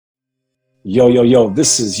Yo, yo, yo,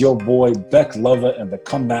 this is your boy, Beck Lover and the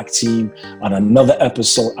Comeback Team. On another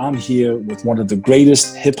episode, I'm here with one of the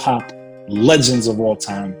greatest hip-hop legends of all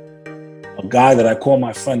time, a guy that I call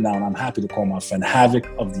my friend now, and I'm happy to call my friend, Havoc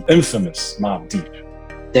of the infamous Mobb Deep.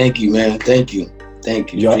 Thank you, man. Thank you.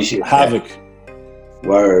 Thank you. Yo, appreciate Havoc. That.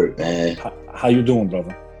 Word, man. How you doing,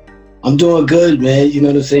 brother? I'm doing good, man. You know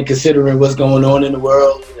what I'm saying? Considering what's going on in the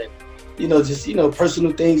world and,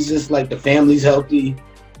 personal things, just like the family's healthy,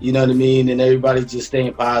 you know what I mean? And everybody's just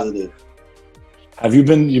staying positive. Have you've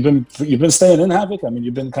been staying in, Havoc? I mean,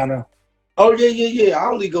 you've been kind of... Oh, yeah. I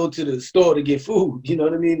only go to the store to get food. You know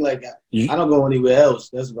what I mean? Like, I don't go anywhere else.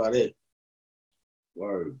 That's about it.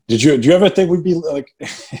 Word. Do you ever think we'd be like...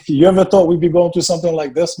 you ever thought we'd be going through something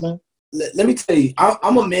like this, man? Let me tell you,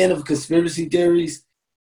 I'm a man of conspiracy theories.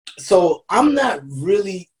 So I'm not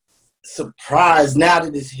really surprised now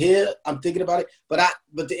that it's here. I'm thinking about it.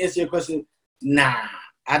 But to answer your question, nah.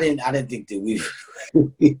 I didn't think that we.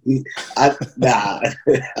 I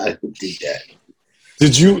didn't think that. Do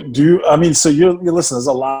you? I mean, so you listen. There's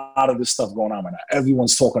a lot of this stuff going on right now.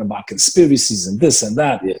 Everyone's talking about conspiracies and this and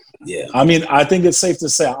that. Yeah. I mean, I think it's safe to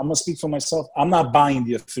say, I'm gonna speak for myself. I'm not buying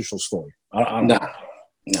the official story. Nah.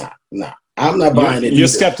 I'm not buying it. You're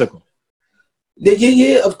skeptical.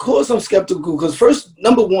 Yeah. Of course, I'm skeptical because first,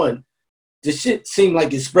 number one, the shit seemed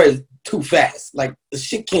like it spread too fast. Like the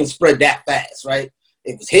shit can't spread that fast, right?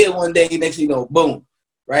 It was here one day, next thing you know, boom,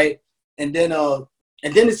 right? And then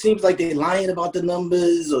it seems like they're lying about the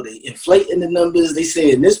numbers or they inflating the numbers. They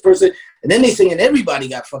saying this person, and then they saying everybody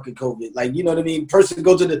got fucking COVID. Like, you know what I mean? Person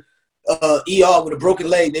go to the ER with a broken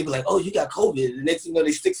leg, they be like, oh, you got COVID. And the next thing you know,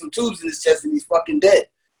 they stick some tubes in his chest and he's fucking dead.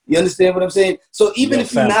 You understand what I'm saying? So even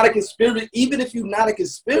if you're not a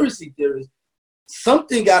conspiracy theorist,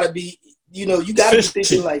 something gotta be, you gotta be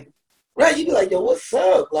thinking like, right, you be like, yo, what's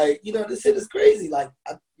up? Like, this shit is crazy. Like,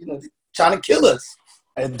 trying to kill us.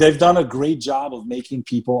 And they've done a great job of making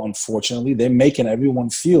people, unfortunately, they're making everyone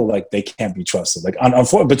feel like they can't be trusted. Like,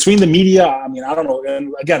 between the media, I mean, I don't know.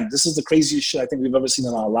 And again, this is the craziest shit I think we've ever seen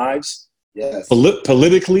in our lives. Yes.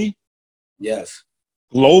 Politically. Yes.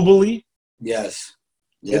 Globally. Yes.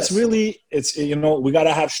 It's really, we got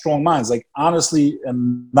to have strong minds. Like, honestly,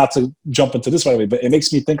 and not to jump into this right away, but it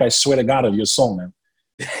makes me think, I swear to God, of your soul, man.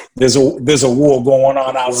 There's a war going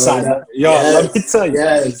on outside. Yo, let me tell you.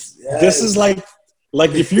 Yes. This is like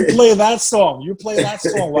if you play that song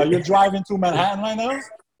while you're driving through Manhattan right now.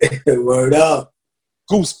 Word up.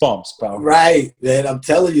 Goosebumps, pal. Right, man. I'm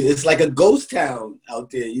telling you, it's like a ghost town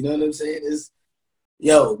out there. You know what I'm saying?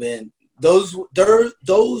 Man. Those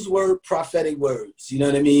were prophetic words. You know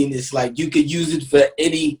what I mean? It's like you could use it for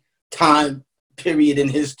any time period in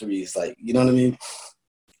history. It's like, you know what I mean?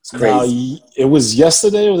 It's crazy. Now, it was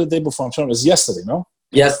yesterday or the day before? I'm trying to. It was yesterday, no?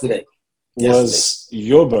 Yesterday. Was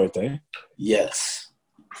your birthday. Yes.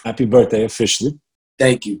 Happy birthday, officially.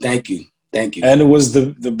 Thank you. And it was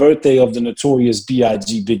the birthday of the notorious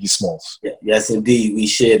B.I.G. Biggie Smalls. Yes, indeed. We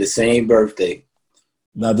share the same birthday.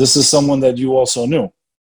 Now, this is someone that you also knew.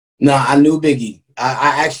 No, I knew Biggie.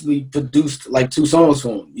 I actually produced like 2 songs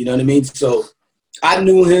for him. You know what I mean? So I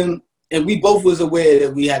knew him, and we both was aware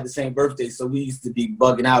that we had the same birthday. So we used to be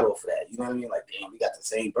bugging out off of that. You know what I mean? Like, damn, we got the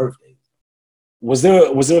same birthday. Was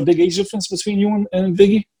there a big age difference between you and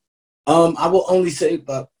Biggie? I will only say,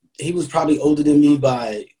 but he was probably older than me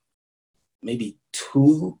by maybe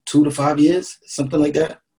 2 to 5 years, something like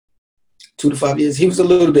that. 2 to 5 years. He was a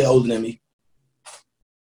little bit older than me.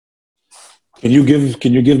 Can you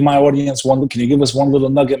give my audience can you give us one little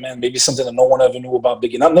nugget, man? Maybe something that no one ever knew about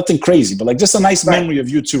Biggie. Nothing crazy, but like just a nice memory of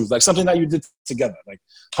you two, like something that you did together, like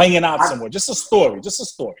hanging out somewhere. Just a story.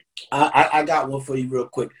 I got one for you real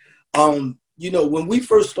quick. When we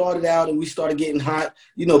first started out and we started getting hot,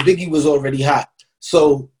 Biggie was already hot.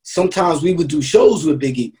 So sometimes we would do shows with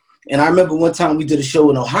Biggie. And I remember one time we did a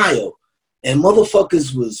show in Ohio and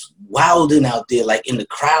motherfuckers was wilding out there, like in the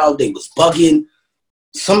crowd, they was bugging.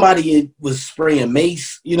 Somebody was spraying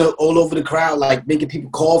mace, all over the crowd, like making people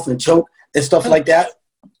cough and choke and stuff like that.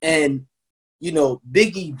 And,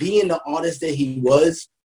 Biggie being the artist that he was,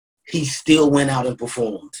 he still went out and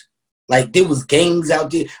performed. Like, there was gangs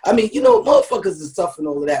out there. I mean, motherfuckers is tough and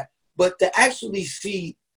all of that. But to actually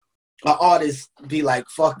see an artist be like,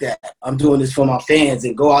 fuck that, I'm doing this for my fans,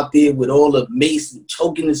 and go out there with all the mace and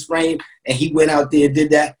choking and spraying, and he went out there and did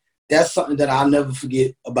that, that's something that I'll never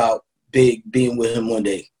forget about Big being with him one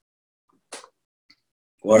day.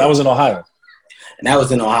 That was in Ohio. And that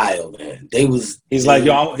was in Ohio, man. He's like,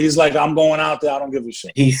 I'm going out there, I don't give a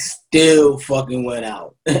shit. He still fucking went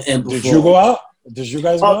out. And did you go out? Did you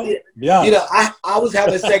guys go? Yeah. I was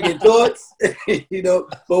having second thoughts,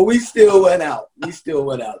 but we still went out.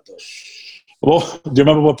 Though. Well, do you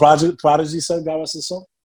remember what Prodigy said? God rest his soul.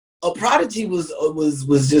 A Prodigy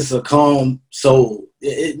was just a calm soul.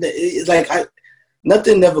 It's like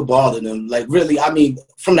nothing never bothered him. Like really, I mean,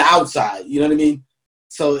 from the outside, you know what I mean.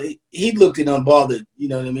 So he looked it unbothered, you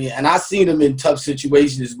know what I mean. And I seen him in tough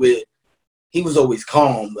situations where he was always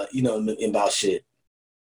calm, you know, about shit.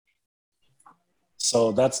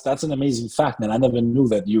 So that's an amazing fact, man. I never knew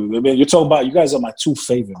that you're talking about. You guys are my two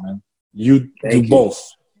favorite, man. You do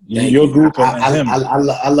both. Your group and him.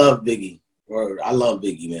 I love Biggie. Word. I love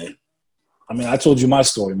Biggie, man. I mean, I told you my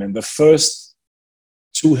story, man. The first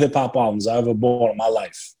 2 hip hop albums I ever bought in my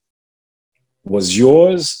life was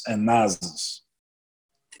yours and Nas's.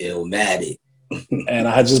 Illmatic. And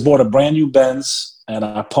I had just bought a brand new Benz, and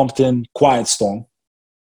I pumped in Quiet Storm.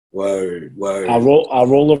 Word. I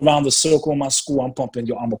roll around the circle in my school. I'm pumping,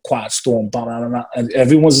 yo, I'm a Quiet Storm. Blah, blah, blah, and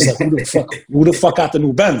everyone's just like, who the fuck got the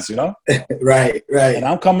new Benz, you know? Right. And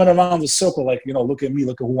I'm coming around the circle like, you know, look at me,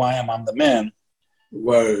 look at who I am. I'm the man.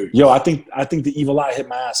 Word. Yo, I think the evil eye hit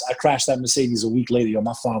my ass. I crashed that Mercedes a week later. Yo,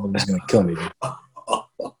 my father was gonna kill me.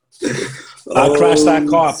 I crashed that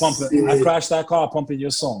car pumping. I crashed that car pumping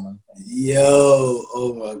your song, man. Yo,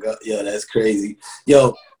 oh my god, yo, that's crazy.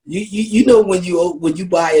 Yo, you know when you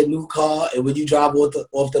buy a new car and when you drive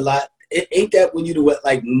off the lot, ain't that when you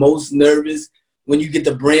like most nervous when you get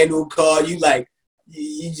the brand new car? You like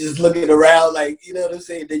you just looking around like, you know what I'm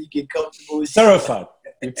saying? Then you get comfortable. Terrified.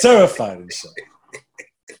 You're terrified and shit.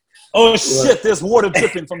 Oh shit! There's water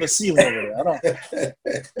dripping from the ceiling over there. I don't.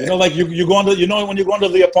 You know, like you go under. You know when you go under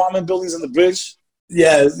the apartment buildings in the bridge.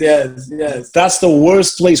 Yes. That's the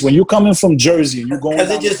worst place when you're coming from Jersey and you're going down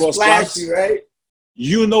it just across splashy, right?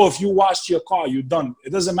 You know, if you washed your car, you're done.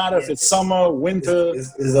 It doesn't matter if it's summer, winter.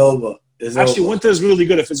 It's over. Actually, winter is really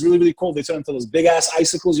good. If it's really, really cold, they turn into those big ass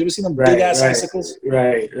icicles. You ever seen them big ass icicles?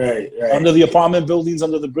 Right. Under the apartment buildings,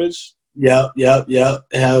 under the bridge. Yep.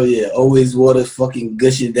 Hell yeah. Always water fucking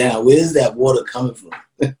gushing down. Where's that water coming from?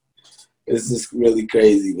 It's just really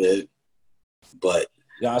crazy, man. But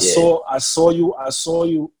yeah, I saw you on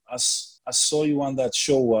that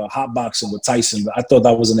show, Hot Boxing with Tyson. I thought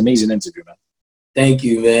that was an amazing interview, man. Thank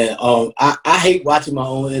you, man. I hate watching my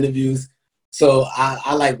own interviews, so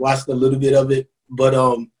I like watched a little bit of it. But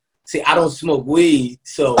see, I don't smoke weed,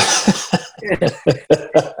 so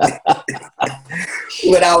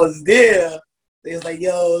when I was there, they was like,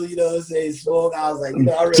 yo, you know what I'm saying, smoke. I was like, you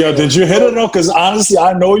know, I really did you hit it though? Because honestly,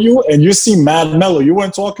 I know you, and you seem mad mellow. You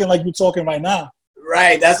weren't talking like you're talking right now.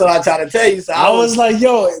 Right, that's what I'm trying to tell you. So I was like,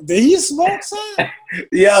 yo, did he smoke, son?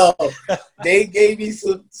 Yo, they gave me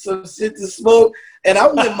some shit to smoke, and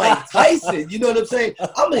I'm with Mike Tyson. You know what I'm saying?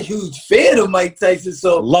 I'm a huge fan of Mike Tyson,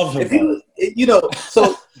 so love him. If he, you know,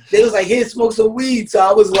 so they was like, here, smoke some weed. So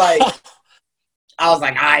I was like, all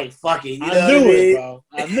right, fuck it. You know I knew what I mean? it, bro.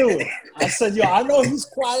 I knew it. I said, yo, I know he's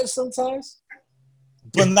quiet sometimes,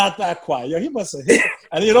 but not that quiet. Yo, he must have hit.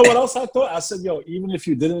 And you know what else I thought? I said, yo, even if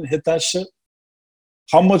you didn't hit that shit,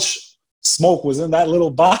 how much smoke was in that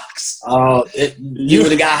little box? You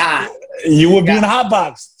would have got hot. You would be in a hot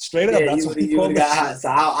box, straight up. Yeah, that's what you would have got hot. So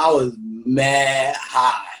I was mad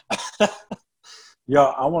high. Yo,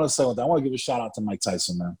 I want to say one thing. I want to give a shout out to Mike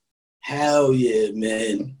Tyson, man. Hell yeah,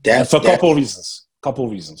 man. For a couple of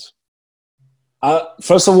reasons.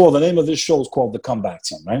 First of all, the name of this show is called The Comeback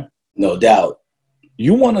Team, right? No doubt.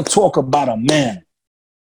 You want to talk about a man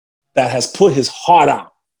that has put his heart out.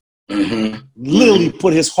 Mm-hmm. Literally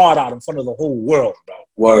put his heart out in front of the whole world, bro.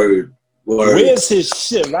 Word. Where's his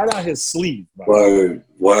shit? Right on his sleeve, bro.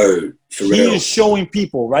 Word. He is showing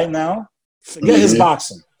people right now, forget his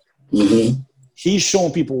boxing. Mm-hmm. He's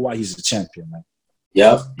showing people why he's a champion, man.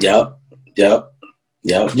 Yep.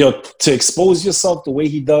 Yo, to expose yourself the way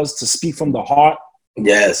he does, to speak from the heart.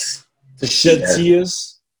 Yes. To shed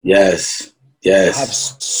tears. Yes. I have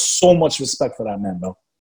so much respect for that man, bro.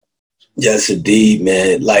 Yes, indeed,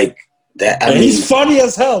 man. Like that. I mean, he's funny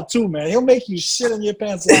as hell too, man. He'll make you shit in your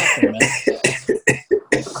pants laughing, man.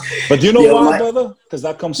 But do you know why, brother? Because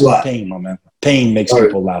that comes from pain, my man. Pain makes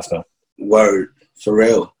people laugh, though. Word, for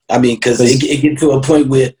real. I mean, because it gets to a point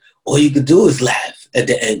where all you could do is laugh at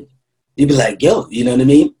the end. You be like, yo, you know what I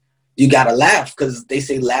mean? You gotta laugh because they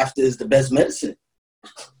say laughter is the best medicine.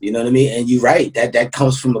 You know what I mean? And you're right. That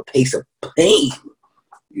comes from a place of pain.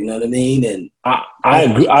 You know what I mean? And I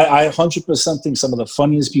agree. I 100% think some of the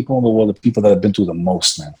funniest people in the world are people that have been through the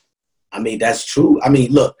most, man. I mean, that's true. I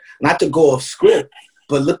mean, look, not to go off script,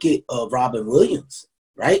 but look at Robin Williams,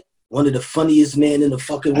 right? One of the funniest men in the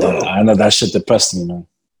fucking world. I know that shit depressed me, man.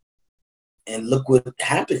 And look what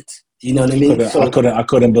happened. You know what I mean? I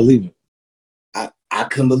couldn't believe it. I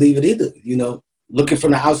couldn't believe it either. You know, looking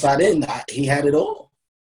from the outside in, he had it all.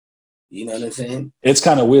 You know what I'm saying? It's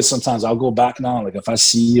kind of weird sometimes. I'll go back now. Like if I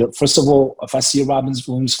see, first of all, if I see a Robin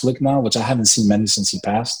Williams flick now, which I haven't seen many since he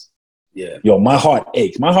passed, yeah, yo, my heart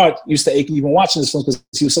ached. My heart used to ache even watching this film because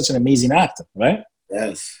he was such an amazing actor, right?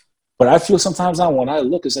 Yes. But I feel sometimes now when I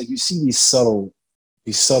look, it's like you see these subtle,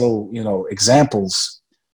 examples,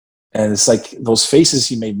 and it's like those faces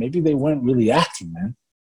he made. Maybe they weren't really acting, man.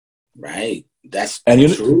 Right. That's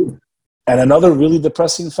true. And another really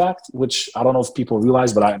depressing fact, which I don't know if people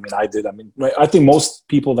realize, but I did. I think most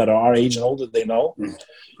people that are our age and older, they know.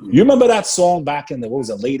 Mm-hmm. You remember that song back in the,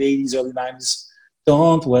 late 80s, early 90s?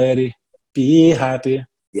 Don't worry, be happy.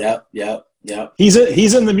 Yep. He's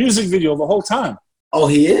in the music video the whole time. Oh,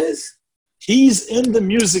 he is? He's in the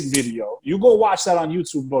music video. You go watch that on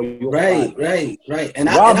YouTube, bro. Right. And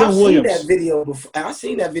I've seen that video before. I've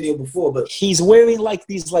seen that video before, but he's wearing like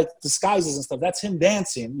these like disguises and stuff. That's him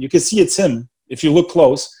dancing. You can see it's him if you look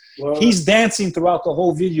close. Well, he's dancing throughout the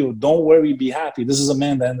whole video. Don't worry, be happy. This is a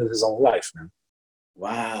man that ended his own life, man.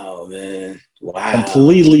 Wow, man. Wow.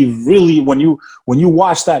 Completely, really. When you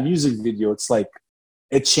watch that music video, it's like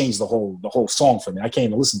it changed the whole song for me. I can't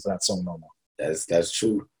even listen to that song no more. That's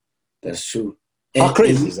true. That's true. How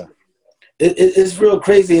crazy is that? It's real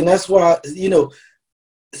crazy, and that's why,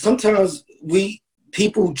 sometimes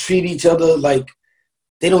people treat each other like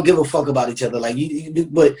they don't give a fuck about each other. Like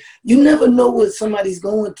but you never know what somebody's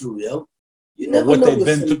going through, yo. You never know what they've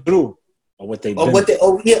been through, or what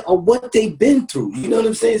they've been through. You know what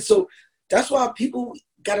I'm saying? So that's why people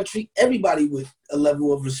gotta treat everybody with a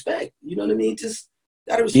level of respect. You know what I mean? Just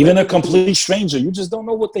even a complete stranger, you just don't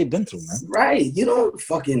know what they've been through, man. Right. You don't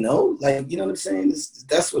fucking know. Like, you know what I'm saying?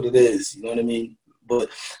 That's what it is. You know what I mean? But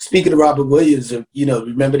speaking of Robert Williams,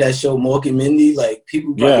 remember that show Mork and Mindy? Like,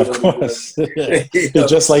 people probably of course.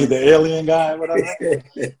 Just like the alien guy, whatever.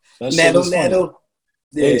 Nano.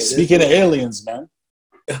 Hey, speaking of aliens, man.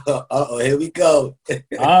 Here we go.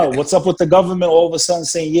 What's up with the government all of a sudden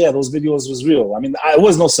saying, yeah, those videos was real? I mean, it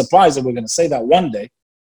was no surprise that we're going to say that one day.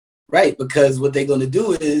 Right, because what they're going to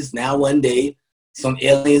do is now one day some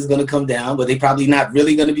aliens going to come down, but they probably not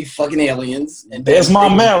really going to be fucking aliens. And there's my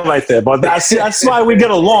man right there, but that's why we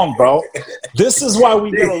get along, bro. This is why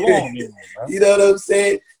we get along. You know what I'm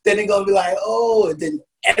saying? Then they're going to be like, oh, and then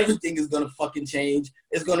everything is going to fucking change.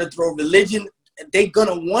 It's going to throw religion. They're going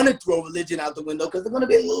to want to throw religion out the window because they're going to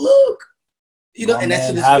be like, look. And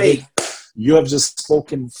that's just fake. You have just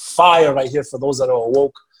spoken fire right here for those that are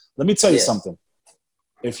awoke. Let me tell you something.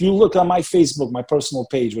 If you look on my Facebook, my personal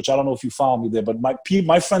page, which I don't know if you follow me there, but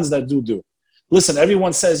my friends that do. Listen,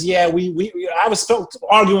 everyone says, yeah, I was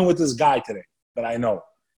arguing with this guy today that I know.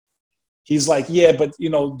 He's like, yeah, but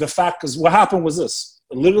the fact, because what happened was this.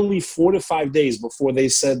 Literally 4 to 5 days before they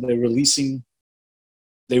said they released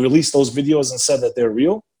those videos and said that they're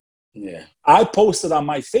real. Yeah. I posted on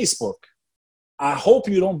my Facebook, I hope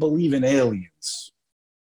you don't believe in aliens.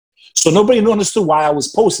 So nobody understood why I was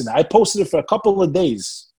posting it. I posted it for a couple of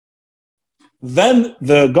days. Then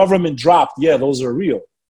the government dropped, yeah, those are real.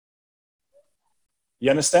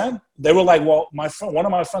 You understand? They were like, well, one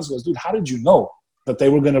of my friends goes, dude, how did you know that they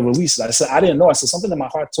were going to release it? I said, I didn't know. I said, something in my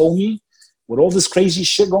heart told me with all this crazy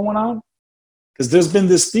shit going on. Because there's been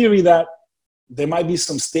this theory that there might be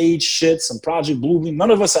some stage shit, some Project Bluebeam. None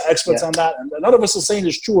of us are experts on that. And none of us are saying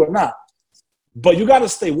it's true or not. But you got to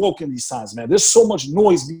stay woke in these times, man. There's so much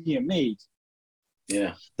noise being made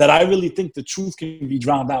that I really think the truth can be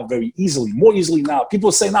drowned out very easily, more easily now.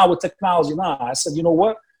 People say now with technology now. I said, you know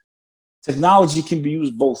what? Technology can be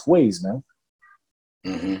used both ways, man.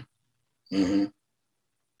 Mm-hmm. Mm-hmm.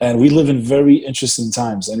 And we live in very interesting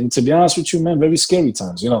times. And to be honest with you, man, very scary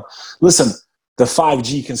times. Listen, the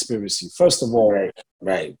 5G conspiracy. First of all,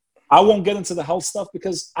 right. I won't get into the health stuff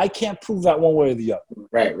because I can't prove that one way or the other.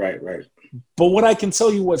 Right. But what I can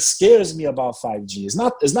tell you, what scares me about 5G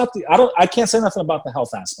I can't say nothing about the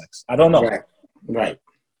health aspects. I don't know. Right.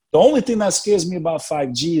 The only thing that scares me about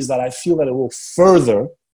 5G is that I feel that it will further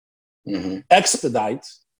expedite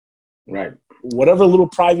whatever little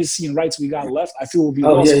privacy and rights we got left. I feel will be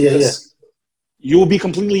lost because you will be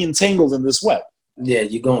completely entangled in this web. Yeah,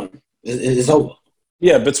 you're going. It's over.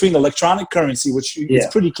 Yeah, between electronic currency, which it's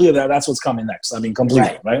pretty clear that that's what's coming next. I mean,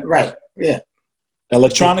 completely, right? Right. Yeah.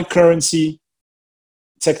 Electronic currency,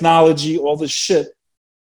 technology, all this shit,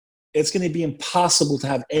 it's going to be impossible to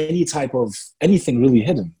have any type of anything really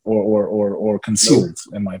hidden or concealed,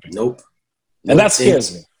 in my opinion. Nope. And that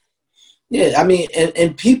scares me. Yeah, I mean,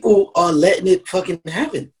 and people are letting it fucking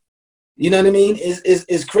happen. You know what I mean?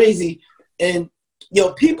 It's crazy. And,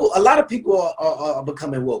 a lot of people are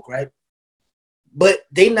becoming woke, right? But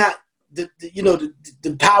they not,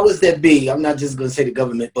 the powers that be, I'm not just going to say the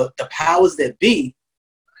government, but the powers that be,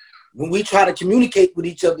 when we try to communicate with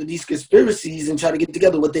each other, these conspiracies and try to get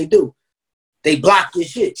together, what they do, they block your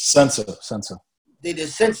shit. Censor. They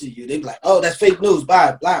just censor you. They be like, oh, that's fake news,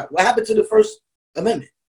 blah, blah. What happened to the First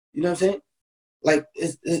Amendment? You know what I'm saying? Like,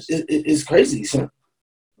 it's crazy, son.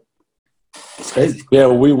 It's crazy. Yeah,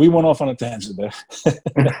 we went off on a tangent there.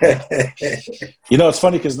 It's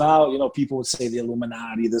funny because now, people would say the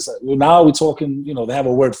Illuminati. Now we're talking, they have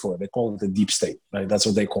a word for it. They call it the deep state, right? That's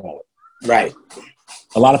what they call it. Right.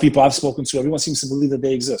 A lot of people I've spoken to, everyone seems to believe that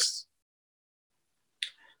they exist.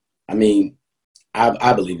 I mean,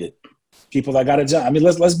 I believe it. People that got a job. I mean,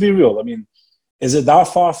 let's be real. I mean, is it that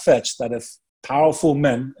far-fetched that if powerful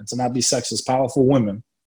men, and to not be sexist, powerful women,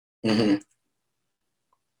 mm-hmm.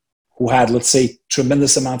 who had, let's say,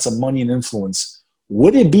 tremendous amounts of money and influence,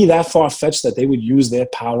 would it be that far-fetched that they would use their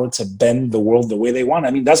power to bend the world the way they want?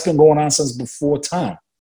 I mean, that's been going on since before time.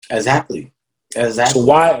 Exactly. So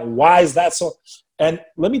why is that so? And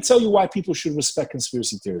let me tell you why people should respect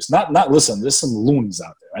conspiracy theorists. Not listen, there's some loonies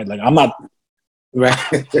out there, right? Like, I'm not... Right.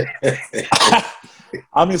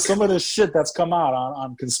 I mean, some of the shit that's come out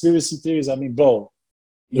on conspiracy theories, I mean, bro,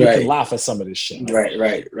 you can laugh at some of this shit.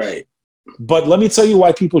 Right. But let me tell you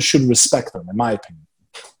why people should respect them, in my opinion.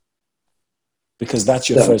 Because that's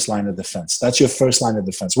your first line of defense. That's your first line of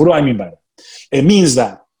defense. What do I mean by that? It means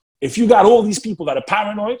that if you got all these people that are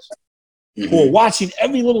paranoid, mm-hmm. who are watching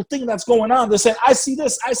every little thing that's going on, they're saying, I see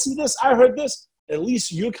this, I heard this, at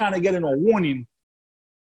least you're kind of getting a warning.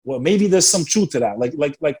 Well, maybe there's some truth to that. Like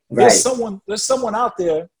there's someone out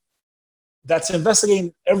there that's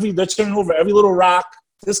investigating they're turning over every little rock.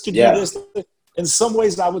 This could be this. In some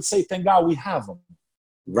ways, I would say, thank God we have them.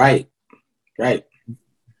 Right. A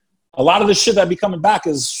lot of the shit that be coming back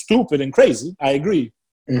is stupid and crazy. I agree.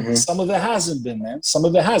 Mm-hmm. Some of it hasn't been, man. Some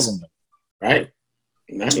of it hasn't been. Right.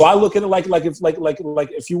 So I look at it like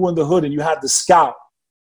if you were in the hood and you had the scout,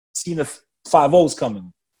 seen the 5-0s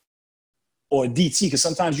coming. Or a DT, because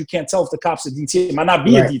sometimes you can't tell if the cop's a DT. It might not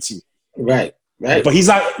be a DT. Right. But he's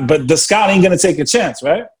not. But the scout ain't gonna take a chance,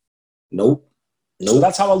 right? Nope. So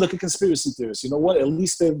that's how I look at conspiracy theorists. You know what? At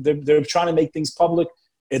least they're trying to make things public.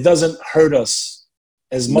 It doesn't hurt us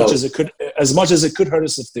as much as it could. As much as it could hurt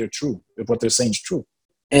us if they're true, if what they're saying is true.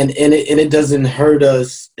 And it doesn't hurt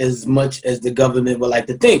us as much as the government would like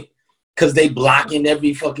to think, because they blocking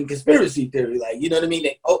every fucking conspiracy theory. Like, you know what I mean?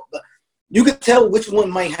 You can tell which one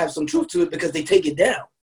might have some truth to it because they take it down.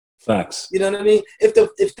 Facts. You know what I mean? If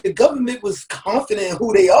the government was confident in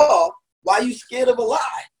who they are, why are you scared of a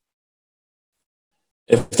lie?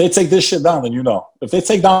 If they take this shit down, then you know. If they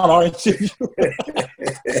take down our interview.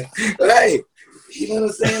 Right. You know what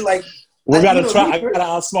I'm saying? Like, we gotta try. I gotta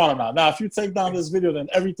outsmart them now. Now, if you take down this video, then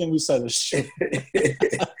everything we said is shit.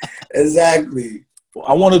 Exactly.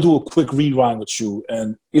 I want to do a quick rewind with you.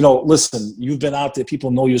 And, listen, you've been out there. People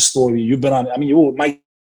know your story. You've been on, you were Mike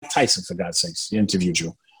Tyson, for God's sakes. He interviewed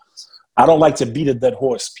you. I don't like to beat a dead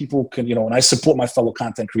horse. People can, and I support my fellow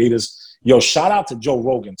content creators. Yo, shout out to Joe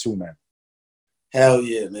Rogan, too, man. Hell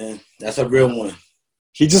yeah, man. That's a real one.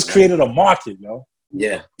 He just created a market, yo.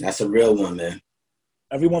 Yeah, that's a real one, man.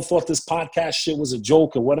 Everyone thought this podcast shit was a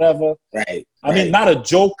joke or whatever. Right. I mean, not a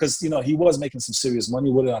joke because, he was making some serious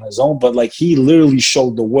money with it on his own. But, he literally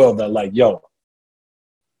showed the world that, yo,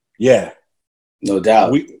 yeah. No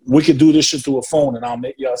doubt. We could do this shit through a phone and I'll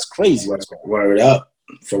make, it's crazy. Word up.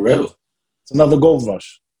 For real. It's another gold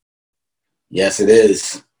rush. Yes, it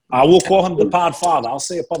is. I will call him the pod father. I'll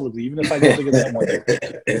say it publicly, even if I get bigger than him one day.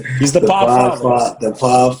 He's the pod father. The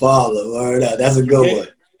pod father. Word up. That's a good one.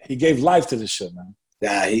 He gave life to this shit, man.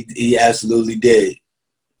 Nah, he absolutely did.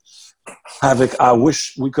 Havoc, I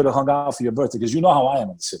wish we could have hung out for your birthday because you know how I am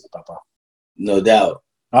in the city, Papa. No doubt.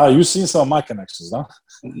 You've seen some of my connections, huh?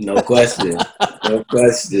 No question. No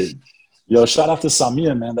question. Yo, shout out to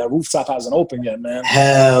Samir, man. That rooftop hasn't opened yet, man.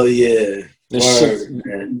 Hell yeah. This shit,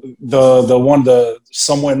 the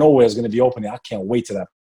somewhere nowhere is going to be opening. I can't wait till that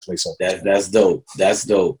place opens. That's dope. That's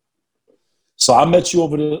dope. So I met you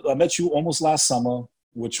almost last summer,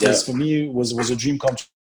 which was for me was a dream come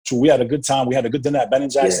true. We had a good time. We had a good dinner at Ben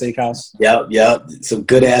and Jack's Steakhouse. Yep. Some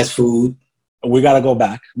good ass food. We gotta go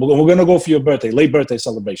back. We're gonna go for your birthday, late birthday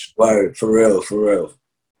celebration. Word, for real.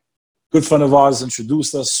 Good friend of ours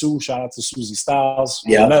introduced us, Sue. Shout out to Susie Styles.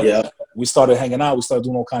 Yeah. We started hanging out. We started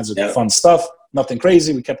doing all kinds of fun stuff. Nothing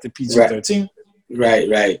crazy. We kept it PG-13. Right.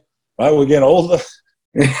 We're getting older.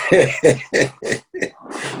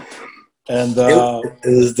 And it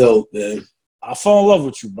was dope, man. I fell in love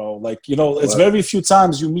with you, bro. It's very few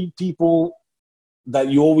times you meet people that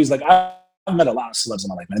you always I've met a lot of celebs in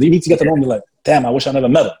my life, man. You need to get to know me damn, I wish I never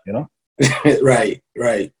met her, Right.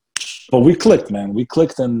 But we clicked, man. We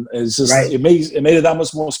clicked, and it's just Right. it made it that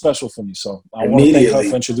much more special for me. So I want to thank her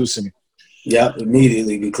for introducing me. Yep,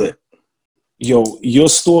 immediately we clicked. Yo, your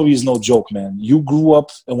story is no joke, man. You grew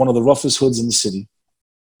up in one of the roughest hoods in the city.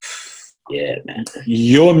 Yeah, man.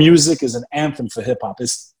 Your music is an anthem for hip hop.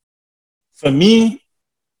 It's, for me,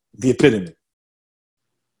 the epitome.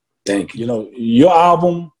 Thank you. You know, your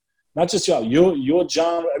album, not just your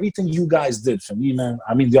genre, everything you guys did for me, man.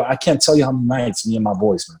 I mean, yo, I can't tell you how many nights me and my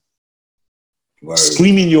boys, man, Word.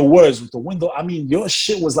 screaming your words with the window. I mean, your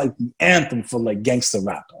shit was like the anthem for like gangster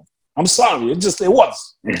rap. Man. I'm sorry, it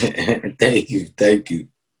was. Thank you.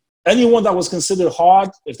 Anyone that was considered hard,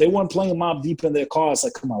 if they weren't playing Mobb Deep in their car, it's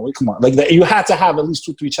like, come on. Like you had to have at least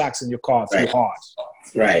 2-3 tracks in your car to be hard.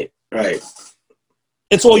 Right.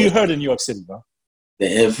 It's all you heard in New York City, bro.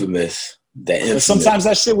 The infamous. But sometimes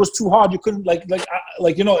that shit was too hard. You couldn't like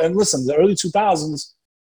you know. And listen, the early 2000s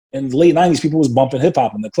and the late 90s, people was bumping hip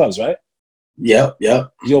hop in the clubs, right? Yep.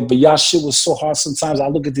 Yo, but y'all shit was so hard. Sometimes I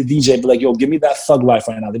look at the DJ, be like, yo, give me that Thug Life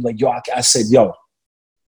right now. They be like, yo, I said, yo,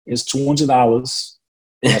 it's $200.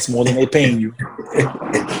 That's more than they paying you.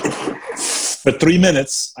 For 3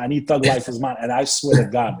 minutes, I need Thug Life as mine. And I swear to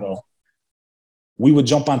God, bro, we would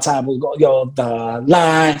jump on time. We'd go, yo, the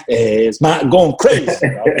life is mine. Going crazy,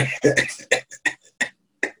 bro.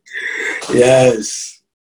 Yes.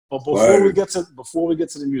 But before we get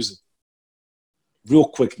to the music, real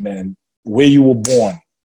quick, man, where you were born,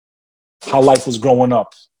 how life was growing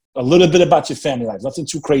up, a little bit about your family life, nothing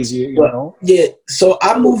too crazy, you know? Yeah, so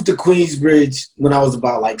I moved to Queensbridge when I was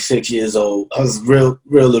about like 6 years old. I was a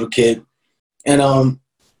real little kid. And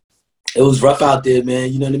it was rough out there,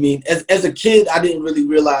 man, you know what I mean? As a kid, I didn't really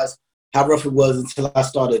realize how rough it was until I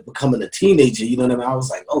started becoming a teenager, you know what I mean? I was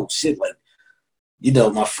like, oh shit, like, you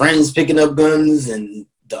know, my friends picking up guns and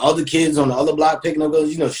the other kids on the other block picking up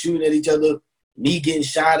guns, you know, shooting at each other, me getting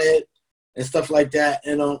shot at and stuff like that.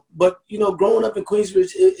 And but, you know, growing up in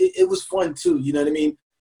Queensbridge, it was fun too, you know what I mean?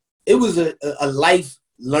 It was a life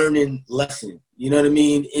learning lesson, you know what I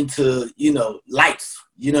mean, into, you know, life,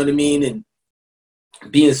 you know what I mean, and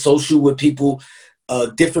being social with people,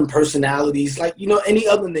 different personalities, like, you know, any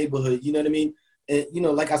other neighborhood, you know what I mean? And, you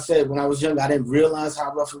know, like I said, when I was young, I didn't realize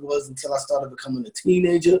how rough it was until I started becoming a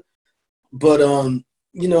teenager. But,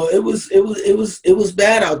 you know, it was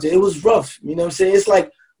bad out there. It was rough. You know what I'm saying? It's like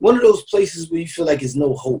one of those places where you feel like there's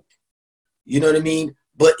no hope. You know what I mean?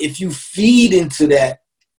 But if you feed into that,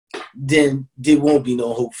 then there won't be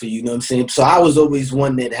no hope for you. You know what I'm saying? So I was always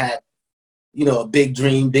one that had, you know, a big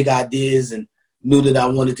dream, big ideas, and knew that I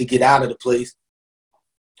wanted to get out of the place.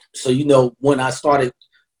 So, you know, when I started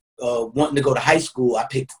wanting to go to high school, I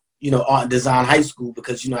picked, you know, art and design high school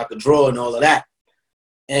because, you know, I could draw and all of that.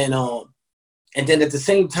 And then at the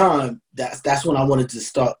same time, that's when I wanted to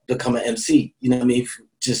start becoming an MC. You know what I mean?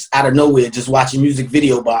 Just out of nowhere, just watching music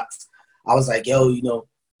video box. I was like, yo, you know,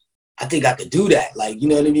 I think I could do that. Like, you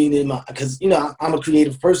know what I mean? Because, you know, I'm a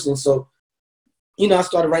creative person. So, you know, I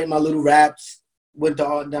started writing my little raps, went to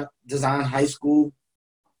art and design high school.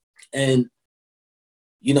 And,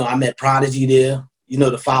 you know, I met Prodigy there, you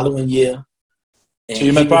know, the following year. And so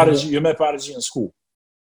you met Prodigy in school?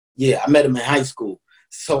 Yeah, I met him in high school.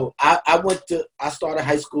 So I started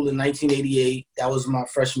high school in 1988. That was my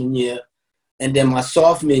freshman year. And then my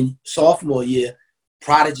sophomore year,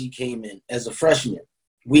 Prodigy came in as a freshman.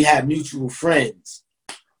 We had mutual friends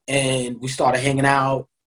and we started hanging out.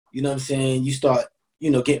 You know what I'm saying? You start,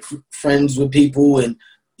 you know, get friends with people and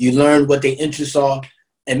you learn what their interests are.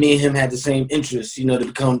 And me and him had the same interests, you know, to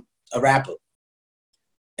become a rapper.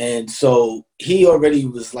 And so he already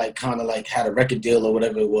was like, kind of like had a record deal or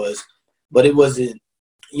whatever it was, but it wasn't,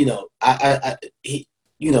 you know,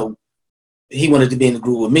 he wanted to be in the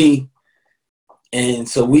group with me. And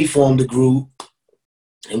so we formed a group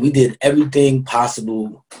and we did everything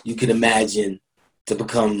possible you could imagine to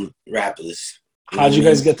become rappers. How did you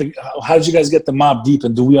guys get the Mobb Deep,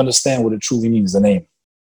 and do we understand what it truly means, the name?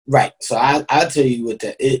 Right. So I'll tell you what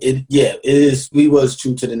that it is. We was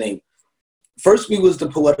true to the name. First, we was the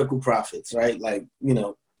Poetical Prophets, right? Like, you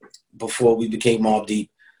know, before we became Mobb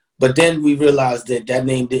Deep. But then we realized that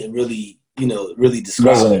name didn't really, you know, really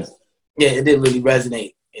describe it. Yeah, it didn't really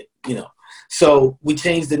resonate, you know. So we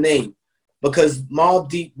changed the name because Mobb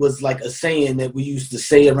Deep was like a saying that we used to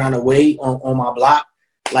say around the way on my block.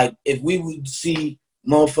 Like, if we would see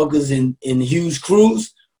motherfuckers in huge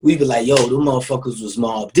crews, we'd be like, yo, them motherfuckers was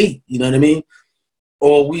Mobb Deep. You know what I mean?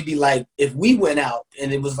 Or we'd be like, if we went out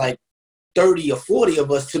and it was like 30 or 40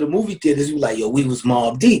 of us to the movie theaters, we'd be like, yo, we was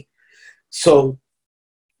Mobb Deep. So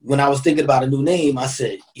when I was thinking about a new name, I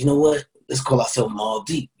said, you know what? Let's call ourselves Mobb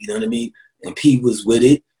Deep. You know what I mean? And P was with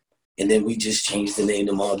it. And then we just changed the name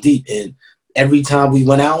to Mobb Deep. And every time we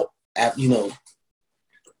went out, you know,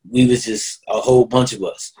 we was just a whole bunch of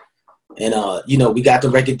us. And, you know, we got the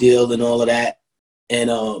record deal and all of that. And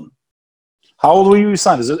how old were you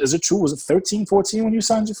signed? Is it true? Was it 13, 14 when you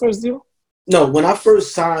signed your first deal? No, when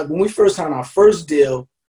we first signed our first deal,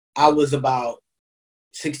 I was about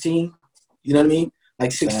 16. You know what I mean?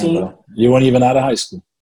 Like 16. Damn, you weren't even out of high school.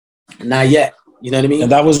 Not yet. You know what I mean?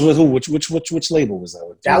 And that was with who? Which label was that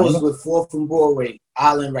with? That was with 4th and Broadway,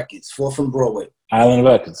 Island Records, 4th and Broadway. Island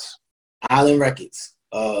Records. Island Records.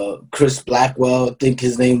 Chris Blackwell, I think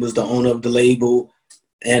his name was the owner of the label.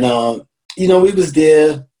 And, you know, we was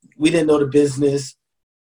there. We didn't know the business.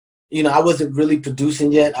 You know, I wasn't really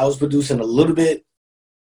producing yet. I was producing a little bit.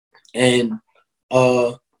 And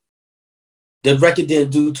the record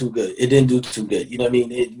didn't do too good. It didn't do too good. You know what I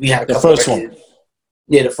mean? We had a couple the first records. one.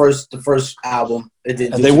 Yeah, the first album. It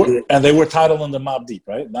didn't and do they were good. And they were titled under Mobb Deep,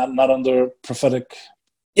 right? Not under Prophetic.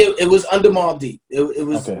 It was under Mobb Deep. It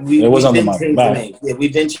was. Okay. We was under then Mobb changed Deep. the name. Yeah, we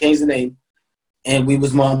then changed the name, and we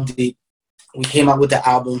was Mobb Deep. We came out with the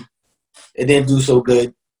album. It didn't do so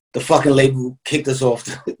good. The fucking label kicked us off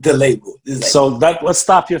the label. Like, so let's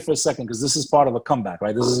stop here for a second because this is part of a comeback,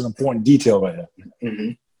 right? This is an important detail right here.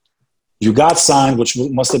 Mm-hmm. You got signed, which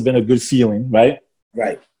must have been a good feeling, right?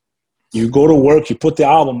 Right. You go to work, you put the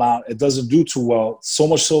album out, it doesn't do too well, so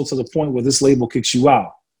much so to the point where this label kicks you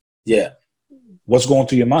out. Yeah. What's going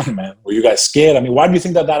through your mind, man? Were you guys scared? I mean, why do you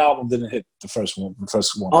think that album didn't hit the first one?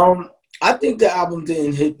 I think the album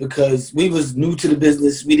didn't hit because we was new to the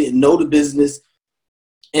business. We didn't know the business.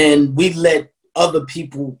 And we let other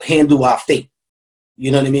people handle our fate.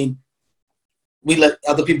 You know what I mean? We let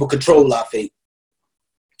other people control our fate.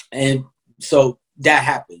 And so that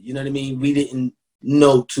happened. You know what I mean? We didn't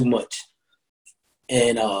know too much.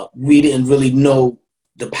 And we didn't really know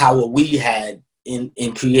the power we had in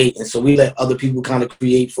creating. So we let other people kind of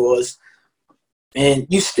create for us. And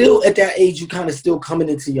you still, at that age, you kind of still coming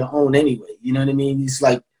into your own anyway. You know what I mean? It's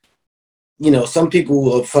like, you know, some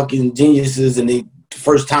people are fucking geniuses and they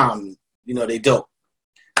first time, you know, they dope.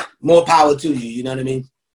 More power to you, you know what I mean?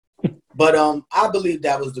 But I believe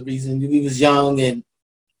that was the reason. We was young and,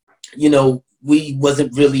 you know, we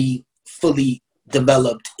wasn't really fully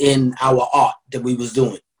developed in our art that we was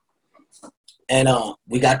doing. And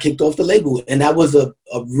we got kicked off the label. And that was a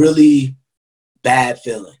really bad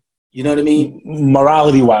feeling. You know what I mean?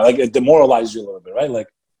 Morality-wise, like it demoralized you a little bit, right? Like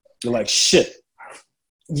you're like, shit.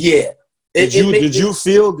 Yeah. Did you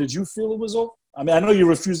feel it was over? I mean, I know you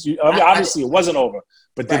refused. Obviously, it wasn't over.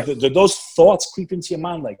 But did those thoughts creep into your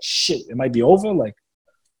mind? Like, shit, it might be over. Like,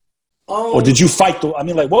 or did you fight? I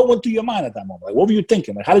mean, like, what went through your mind at that moment? Like, what were you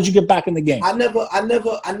thinking? Like, how did you get back in the game? I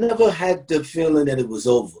never had the feeling that it was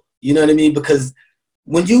over. You know what I mean? Because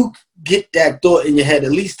when you get that thought in your head,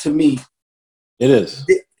 at least to me, it is.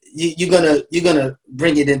 You're gonna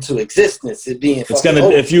bring it into existence. It being it's gonna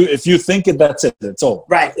over. If you think it, that's it. It's over.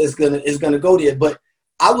 Right. It's gonna go there. But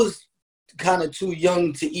I was kind of too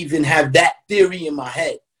young to even have that theory in my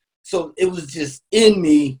head. So it was just in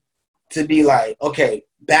me to be like, okay,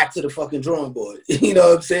 back to the fucking drawing board. You know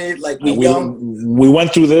what I'm saying? Like we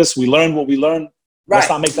went through this. We learned what we learned. Right. Let's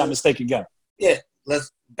not make that mistake again. Yeah.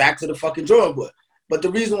 Let's back to the fucking drawing board. But the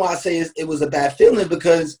reason why I say it was a bad feeling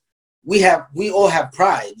because we all have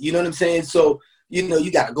pride. You know what I'm saying? So, you know,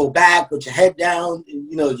 you got to go back with your head down.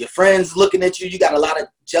 You know, your friends looking at you. You got a lot of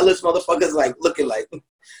jealous motherfuckers like looking like,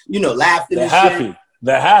 you know, laughing. They're happy. Shit.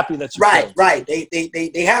 They're happy that you. Right.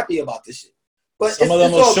 They happy about this shit. But some of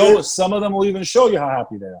them will show. Good. Some of them will even show you how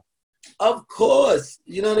happy they are. Of course,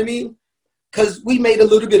 you know what I mean. Because we made a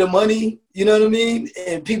little bit of money. You know what I mean.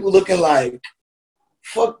 And people looking like,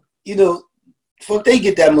 fuck. You know, fuck. They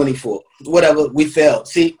get that money for whatever. We failed.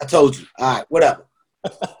 See, I told you. All right, whatever.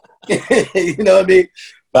 You know what I mean?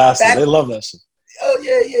 Bastard, they love that shit. Oh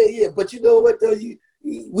yeah. But you know what though?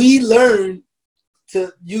 We learned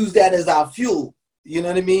to use that as our fuel. You know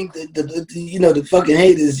what I mean? The fucking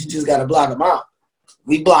haters, you just gotta block them out.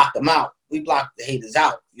 We blocked them out. We blocked the haters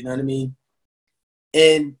out. You know what I mean?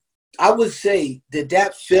 And I would say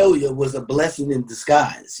that failure was a blessing in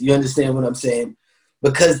disguise. You understand what I'm saying?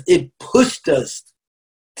 Because it pushed us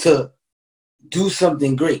to do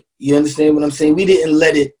something great. You understand what I'm saying? We didn't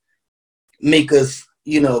let it make us,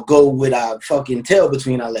 you know, go with our fucking tail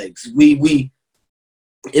between our legs.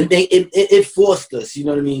 It forced us, you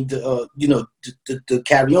know what I mean, to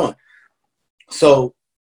carry on. So,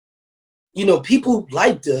 you know, people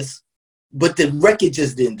liked us, but the record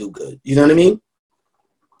just didn't do good. You know what I mean?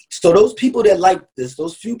 So those people that liked this,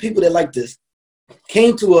 those few people that liked this,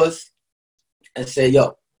 came to us and said,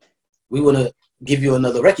 yo, we want to give you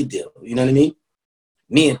another record deal. You know what I mean?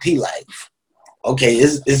 me and P like, okay,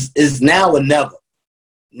 it's now or never.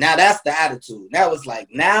 Now that's the attitude. Now it's like,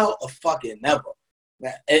 now or fucking never.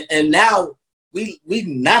 And now we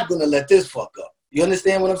not gonna let this fuck up. You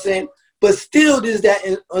understand what I'm saying? But still, there's that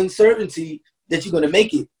uncertainty that you're gonna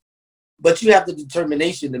make it. But you have the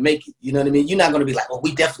determination to make it. You know what I mean? You're not gonna be like, oh,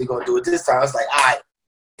 we definitely gonna do it this time. It's like, all right,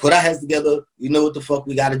 put our heads together. We know what the fuck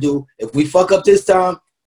we gotta do. If we fuck up this time,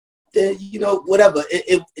 then, you know, whatever.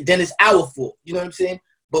 Then it's our fault. You know what I'm saying?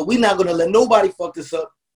 But we're not gonna let nobody fuck this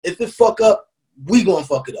up. If it fuck up, we gonna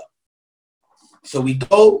fuck it up. So we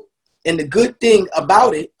go, and the good thing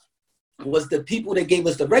about it was the people that gave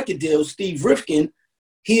us the record deal, Steve Rifkin,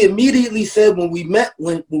 he immediately said when we met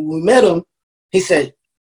him, he said,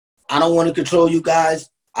 I don't want to control you guys.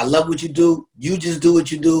 I love what you do. You just do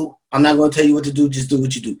what you do. I'm not going to tell you what to do. Just do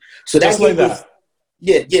what you do. So that gave us,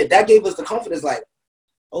 that gave us the confidence like,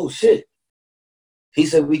 oh, shit. He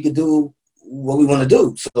said we could do what we want to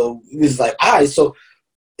do. So it was like, all right. So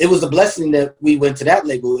it was a blessing that we went to that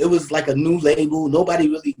label. It was like a new label. Nobody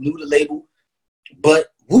really knew the label. But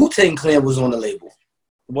Wu-Tang Clan was on the label.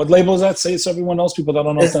 What label is that? Say it to everyone else, people that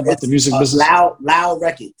don't know anything about the music business. Loud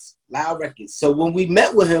Records. Loud Records. So when we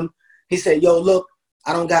met with him, he said, yo, look,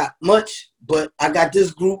 I don't got much, but I got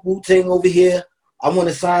this group, Wu-Tang, over here. I want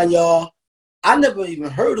to sign y'all. I never even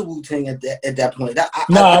heard of Wu-Tang at that point. I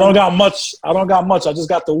don't got much. I don't got much. I just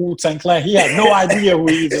got the Wu-Tang Clan. He had no idea who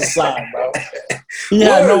he just signed, bro. He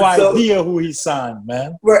had no idea who he signed,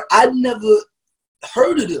 man. Where I never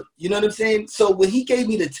heard of him. You know what I'm saying? So when he gave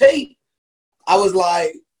me the tape, I was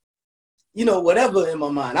like, you know, whatever in my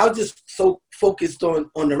mind. I was just so focused on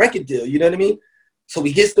the record deal. You know what I mean? So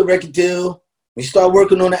we hit the record deal. We start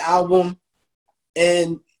working on the album.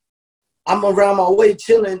 And I'm around my way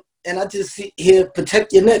chilling. And I just hear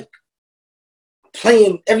Protect Your Neck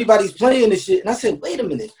playing. Everybody's playing this shit. And I said, wait a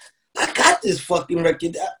minute. I got this fucking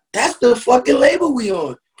record. That's the fucking label we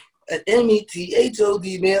on. At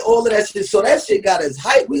METHOD, man. All of that shit. So that shit got us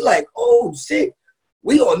hyped. We like, oh, shit.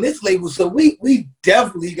 We on this label, so we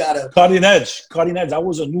definitely gotta Cutting Edge. That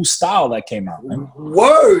was a new style that came out, man.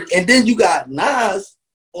 Word. And then you got Nas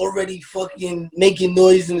already fucking making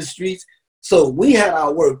noise in the streets. So we had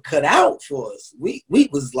our work cut out for us. We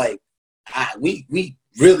was like, we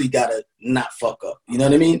really gotta not fuck up. You know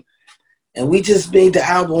what I mean? And we just made the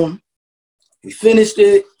album. We finished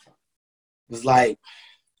it. It was like,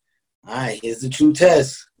 all right, here's the true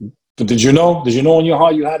test. But did you know in your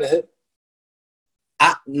heart you had a hit?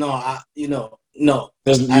 No.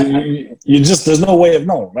 There's no way of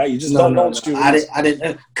knowing, right? You just don't know. I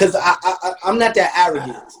didn't, because I'm not that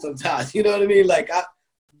arrogant sometimes. You know what I mean? Like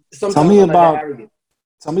sometimes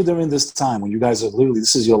tell me during this time when you guys are literally,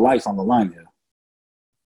 this is your life on the line here.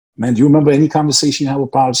 Man, do you remember any conversation you had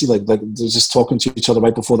with Prodigy? Like just talking to each other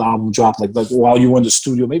right before the album dropped, like while you were in the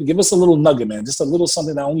studio? Maybe give us a little nugget, man. Just a little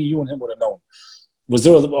something that only you and him would have known. Was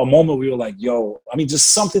there a moment where you were like, yo, I mean,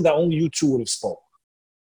 just something that only you two would have spoke?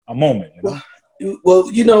 A moment, you know?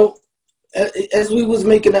 Well, you know, as we was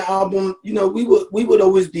making the album, you know, we would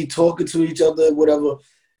always be talking to each other, whatever.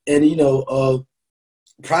 And, you know,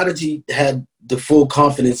 Prodigy had the full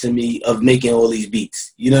confidence in me of making all these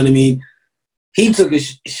beats. You know what I mean? He took a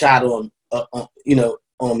shot on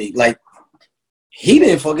me. Like, he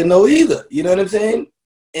didn't fucking know either. You know what I'm saying?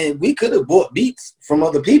 And we could have bought beats from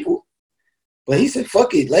other people, but he said,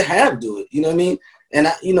 fuck it, let Hav do it. You know what I mean? And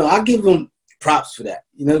I give him props for that.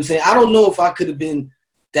 You know what I'm saying? I don't know if I could have been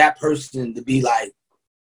that person to be like,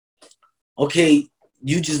 okay,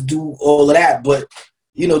 you just do all of that. But,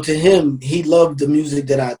 you know, to him, he loved the music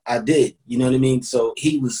that I did. You know what I mean? So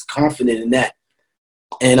he was confident in that.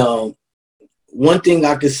 And one thing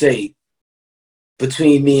I could say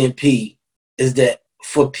between me and P is that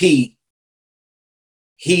for P,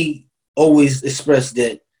 he always expressed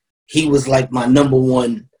that he was like my number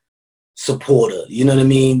one supporter. You know what I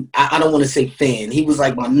mean? I don't want to say fan. He was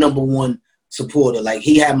like my number one supporter. Like,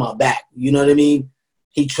 he had my back. You know what I mean?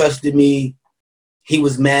 He trusted me. He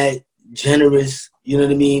was mad generous. You know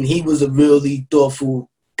what I mean? He was a really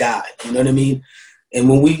thoughtful guy. You know what I mean? And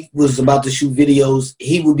when we was about to shoot videos,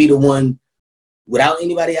 he would be the one, without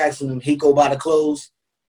anybody asking him, he'd go buy the clothes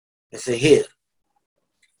and say, here.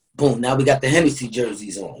 Boom, now we got the Hennessy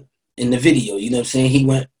jerseys on in the video. You know what I'm saying? He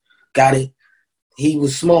went, got it. He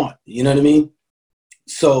was smart. You know what I mean?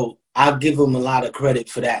 So I'll give him a lot of credit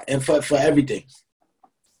for that and for everything.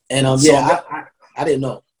 And I didn't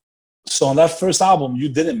know. So on that first album, you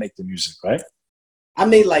didn't make the music, right? I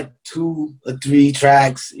made like 2 or 3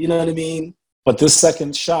 tracks. You know what I mean? But this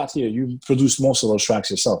second shot here, you produced most of those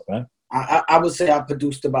tracks yourself, right? I would say I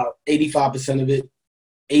produced about 85% of it,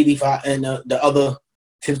 85, and the other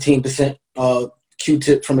 15%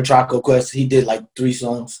 Q-Tip from A Tribe Called Quest. He did like 3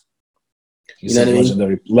 songs. He's a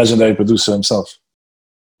legendary producer himself.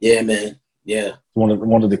 Yeah, man. Yeah.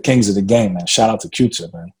 One of the kings of the game, man. Shout out to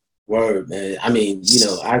Q-Tip, man. Word, man. I mean, you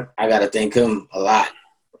know, I gotta thank him a lot.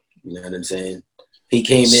 You know what I'm saying? He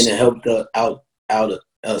came in and helped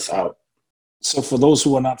us out. So for those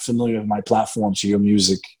who are not familiar with my platforms, your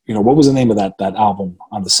music, you know, what was the name of that album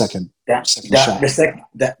on the second shot?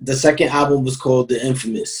 The second album was called The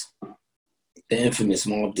Infamous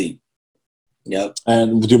Mobb Deep. Yep.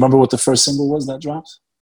 And do you remember what the first single was that dropped?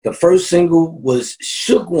 The first single was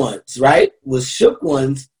Shook Ones, right? Was Shook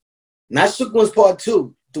Ones, not Shook Ones Part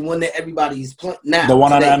 2, the one that everybody's playing now. The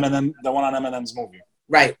one on Eminem's movie.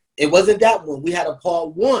 Right. It wasn't that one. We had a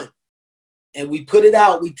Part 1, and we put it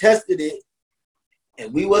out. We tested it,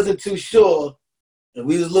 and we wasn't too sure, and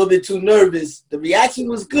we was a little bit too nervous. The reaction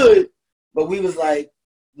was good, but we was like,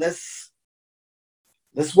 let's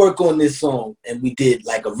work on this song. And we did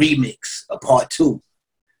like a remix, a Part 2.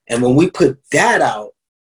 And when we put that out,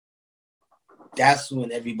 that's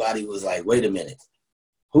when everybody was like, wait a minute,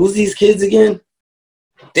 who's these kids again?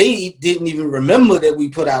 They didn't even remember that we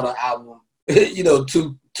put out an album, you know,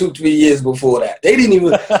 2-3 years before that. They didn't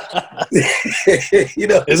even, you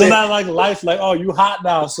know. Isn't that like life? Like, oh, you hot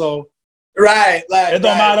now, so. Right. Like, it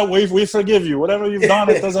don't matter. We forgive you. Whatever you've done,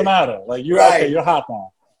 it doesn't matter. Like, you're okay, you're hot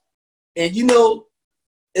now. And, you know,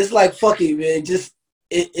 it's like, fuck it, man. Just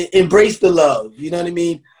embrace the love. You know what I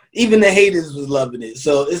mean? Even the haters was loving it.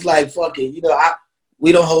 So it's like, fuck it. You know,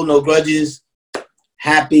 we don't hold no grudges.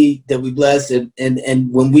 Happy that we blessed.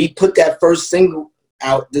 And when we put that first single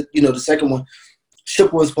out, you know, the second one,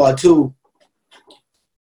 Shook Ones Part 2,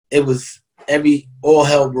 it was all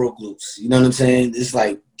hell broke loose. You know what I'm saying? It's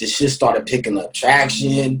like the shit started picking up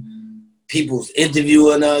traction. People's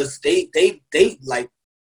interviewing us. They like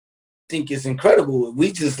think it's incredible.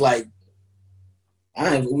 We just like,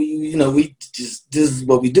 we just, this is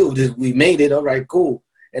what we do. We made it. All right, cool.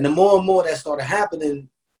 And the more and more that started happening,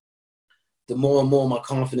 the more and more my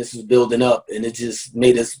confidence was building up, and it just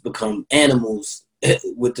made us become animals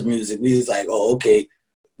with the music. We was like, oh, okay,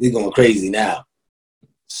 we're going crazy now.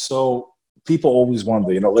 So people always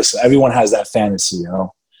wonder, you know, listen, everyone has that fantasy, you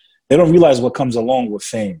know. They don't realize what comes along with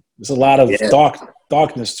fame. There's a lot of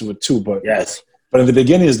darkness to it too, but yes. But in the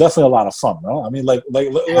beginning, it's definitely a lot of fun, no? I mean, like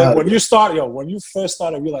when you first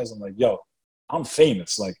started realizing, like, yo, I'm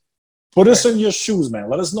famous. Like, put us in your shoes, man.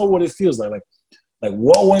 Let us know what it feels like. Like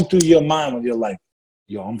what went through your mind when you're like,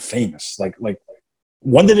 yo, I'm famous? Like,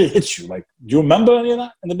 when did it hit you? Like, do you remember any of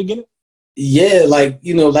that in the beginning? Yeah, like,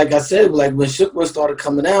 you know, like I said, like when Shook One started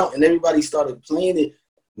coming out and everybody started playing it,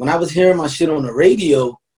 when I was hearing my shit on the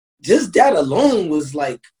radio, just that alone was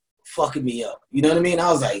like fucking me up. You know what I mean?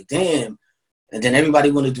 I was like, damn. And then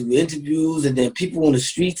everybody want to do interviews, and then people on the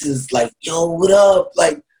streets is like, yo, what up?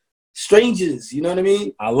 Like strangers, you know what I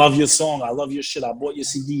mean? I love your song. I love your shit. I bought your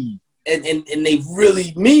CD. And they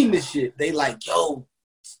really mean the shit. They like, yo,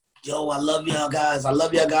 I love y'all guys. I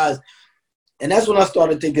love y'all guys. And that's when I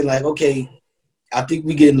started thinking like, okay, I think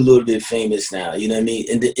we're getting a little bit famous now. You know what I mean?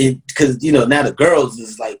 And because, you know, now the girls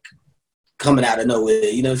is like coming out of nowhere.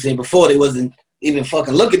 You know what I'm saying? Before they wasn't even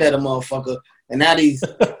fucking looking at a motherfucker. And now these,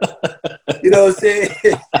 you know what I'm saying?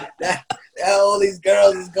 Now all these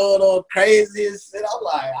girls is going on crazy and shit. I'm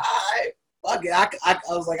like, all right, fuck it. I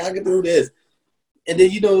was like, I can do this. And then,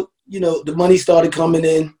 you know, the money started coming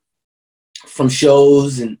in from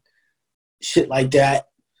shows and shit like that.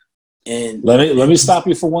 And let me stop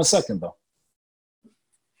you for 1 second, though.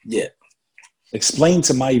 Yeah. Explain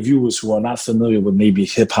to my viewers who are not familiar with maybe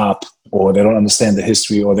hip hop, or they don't understand the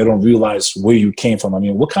history, or they don't realize where you came from. I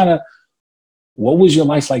mean, what was your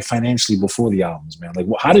life like financially before the albums, man? Like,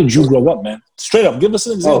 how did you grow up, man? Straight up, give us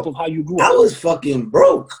an example of how you grew up. I was fucking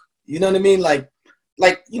broke. You know what I mean? Like,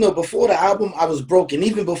 you know, before the album, I was broke. And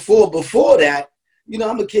even before that, you know,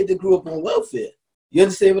 I'm a kid that grew up on welfare. You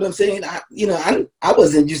understand what I'm saying? I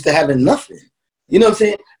wasn't used to having nothing. You know what I'm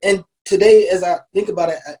saying? And today, as I think about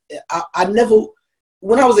it, I never,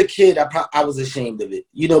 when I was a kid, I was ashamed of it,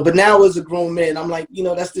 you know, but now as a grown man, I'm like, you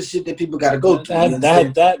know, that's the shit that people got to go through.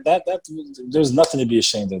 There's nothing to be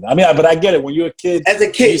ashamed of. I mean, but I get it. When you're a kid, as a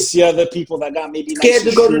kid, you see other people that got maybe scared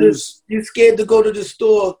to go you're scared to go to the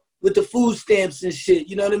store with the food stamps and shit.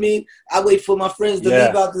 You know what I mean? I wait for my friends to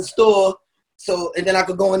leave out the store. So, and then I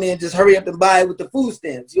could go in there and just hurry up and buy it with the food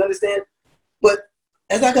stamps. You understand? But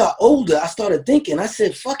as I got older, I started thinking, I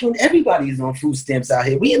said, fucking everybody's on food stamps out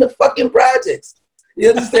here. We in the fucking projects. You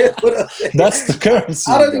understand what I'm saying? That's the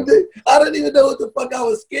currency. I don't even know what the fuck I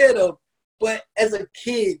was scared of. But as a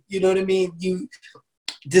kid, you know what I mean?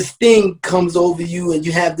 this thing comes over you and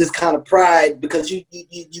you have this kind of pride because you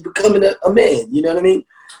becoming a man, you know what I mean?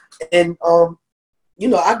 And, you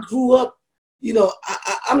know, I grew up, you know,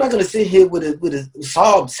 I'm not going to sit here with a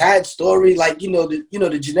sob, sad story, like, you know,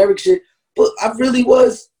 the generic shit, but I really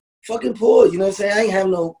was fucking poor, you know what I'm saying? I ain't have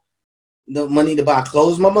no money to buy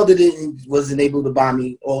clothes. My mother wasn't able to buy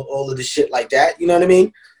me all of the shit like that, you know what I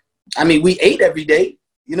mean? I mean, we ate every day,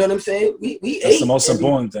 you know what I'm saying? We ate. That's the most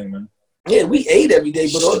important thing, man. Yeah, we ate every day,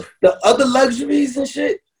 but all the other luxuries and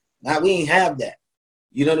shit, nah, we ain't have that.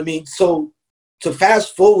 You know what I mean? So to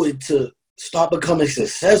fast forward to start becoming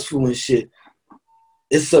successful and shit,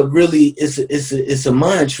 it's a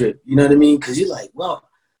mind trip. You know what I mean? Because you're like, well,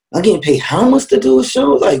 I'm getting paid how much to do a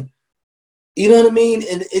show? Like, you know what I mean?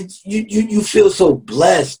 And you feel so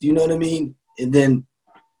blessed. You know what I mean? And then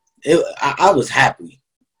I was happy.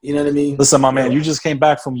 You know what I mean? Listen, my man, you just came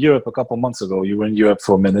back from Europe a couple months ago. You were in Europe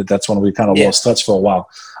for a minute. That's when we kind of lost touch for a while.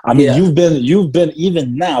 I mean, you've been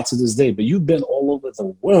even now to this day, but you've been all over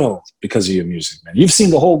the world because of your music, man. You've seen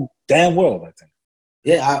the whole damn world, I think.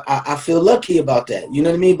 Yeah, I feel lucky about that. You know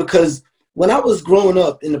what I mean? Because when I was growing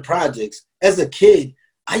up in the projects, as a kid,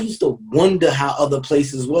 I used to wonder how other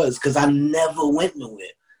places was because I never went nowhere.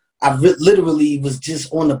 I literally was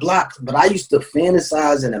just on the block, but I used to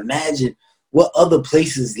fantasize and imagine what other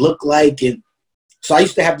places look like. And so I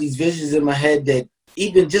used to have these visions in my head that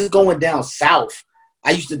even just going down south,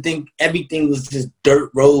 I used to think everything was just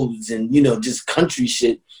dirt roads and, you know, just country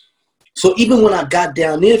shit. So even when I got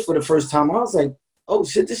down there for the first time, I was like, oh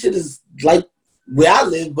shit, this shit is like where I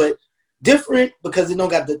live, but different because it don't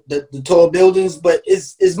got the tall buildings, but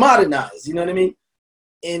it's modernized, you know what I mean?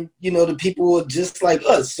 And, you know, the people are just like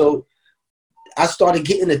us. So I started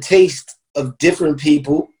getting a taste of different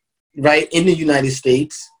people, right, in the United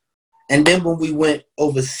States. And then when we went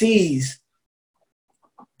overseas,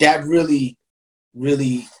 that really,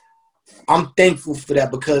 I'm thankful for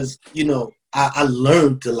that because, you know, I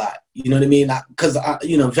learned a lot, you know what I mean? Because I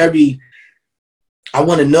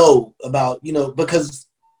want to know about, you know, because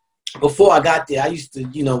before I got there, I used to,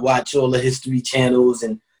 you know, watch all the history channels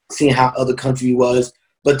and seeing how other country was.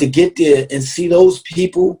 But to get there and see those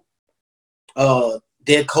people,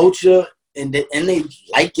 their culture, and they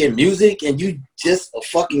like your music, and you just a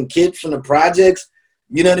fucking kid from the projects,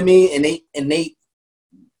 you know what I mean? And they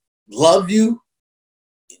love you.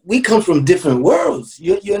 We come from different worlds.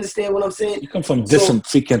 You understand what I'm saying? You come from different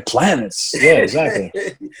freaking planets. Yeah, exactly.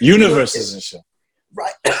 Universes and shit.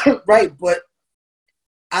 Right, right. But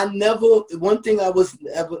I never. One thing I was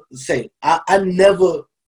ever say, I never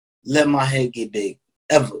let my head get big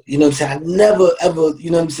ever. You know what I'm saying? I never ever. You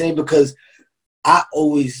know what I'm saying? Because I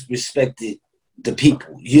always respected the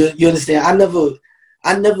people. You understand?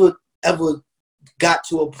 I never ever got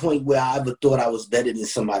to a point where I ever thought I was better than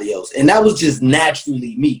somebody else. And that was just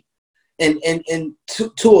naturally me. And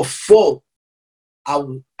to a fault,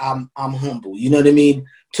 I'm humble. You know what I mean?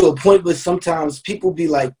 To a point where sometimes people be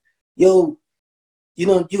like, yo, you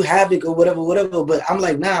know, you Havoc or whatever. But I'm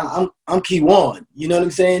like, nah, I'm Keywan. You know what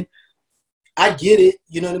I'm saying? I get it.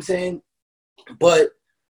 You know what I'm saying? But,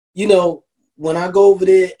 you know, when I go over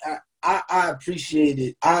there, I appreciate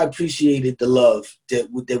it. I appreciated the love that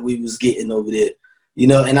we was getting over there, you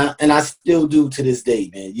know, and I still do to this day,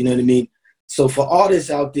 man. You know what I mean? So for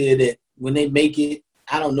artists out there that when they make it,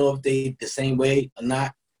 I don't know if they the same way or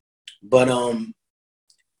not, but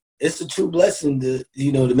it's a true blessing to,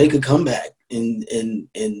 you know, to make a comeback and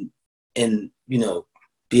you know,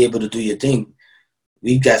 be able to do your thing.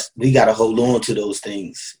 We got to hold on to those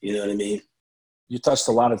things. You know what I mean? You touched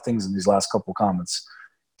a lot of things in these last couple comments.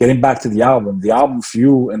 Getting back to the album for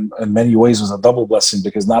you in many ways was a double blessing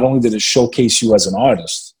because not only did it showcase you as an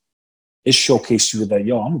artist, it showcased you that,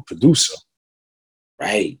 yo, I'm a producer.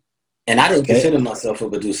 Right. And I didn't consider myself a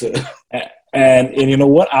producer. And you know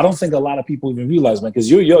what? I don't think a lot of people even realize, man, because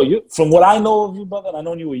you from what I know of you, brother, and I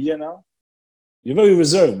know you a year now, you're very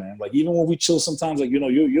reserved, man. Like even when we chill sometimes, like, you know,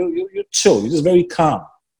 you're chill. You're just very calm.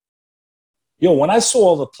 Yo, when I saw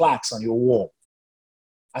all the plaques on your wall,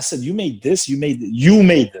 I said, you made this? You made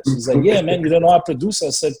this. He's like, yeah, man, you don't know I produce.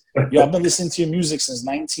 I said, yo, I've been listening to your music since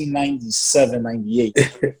 1997,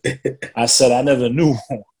 98. I said, I never knew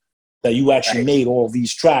that you actually made all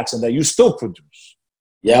these tracks and that you still produce.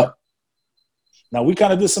 Yep. Now, we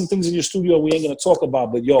kind of did some things in your studio we ain't going to talk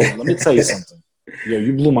about, but yo, let me tell you something. Yo,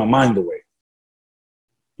 you blew my mind away.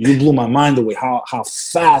 You blew my mind away how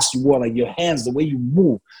fast you were, like your hands, the way you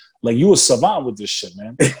move. Like you a savant with this shit,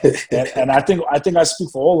 man. And I think I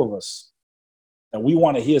speak for all of us that we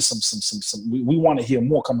want to hear we want to hear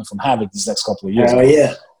more coming from Havoc these next couple of years. Oh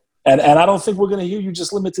yeah. And I don't think we're gonna hear you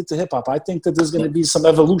just limited to hip hop. I think that there's gonna be some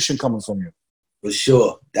evolution coming from you. For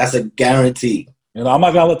sure. That's a guarantee. You know, I'm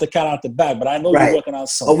not gonna let the cat out the bag, but I know Right. you're working on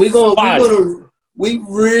something. We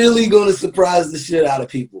really gonna surprise the shit out of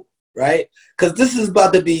people, right? Because this is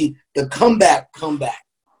about to be the comeback.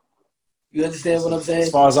 You understand what I'm saying? As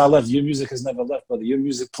far as I left, your music has never left, brother. Your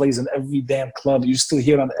music plays in every damn club. You still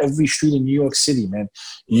hear it on every street in New York City, man.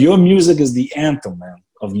 Your music is the anthem, man,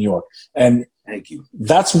 of New York. And thank you.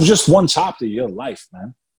 That's just one chapter of your life,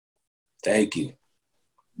 man. Thank you.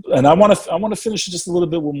 And I want to finish just a little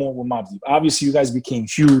bit with Mobb Deep. Obviously, you guys became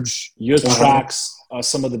huge. Your tracks are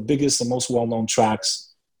some of the biggest and most well-known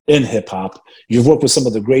tracks in hip hop. You've worked with some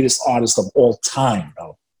of the greatest artists of all time,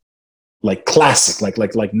 bro. Like classic,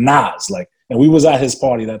 like Nas, and we was at his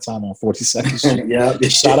party that time on 42nd Street. Yeah.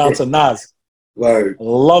 Shout out to Nas. Word.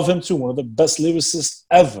 Love him too. One of the best lyricists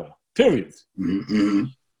ever. Period. Mm-hmm.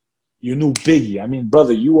 You knew Biggie. I mean,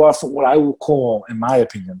 brother, you are from what I would call, in my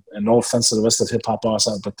opinion, and no offense to the rest of hip hop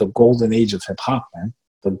artists, but the golden age of hip hop, man.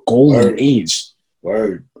 The golden age.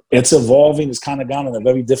 Word. It's evolving. It's kind of gone in a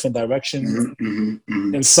very different direction.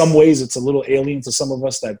 Mm-hmm. In some ways, it's a little alien to some of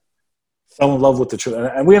us that fell in love with the truth.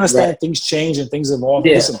 And we understand things change and things evolve.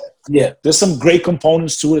 Yeah. Listen, there's some great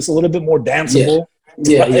components to it. It's a little bit more danceable.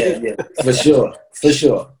 Yeah. For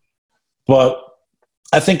sure. But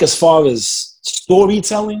I think as far as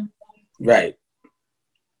storytelling, right,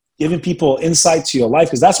 giving people insight to your life,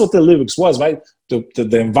 because that's what the lyrics was, right?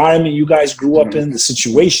 The environment you guys grew up in, the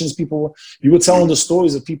situations you were telling the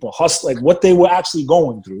stories of people hustling, like what they were actually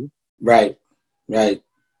going through. Right.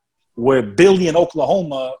 Where Billy in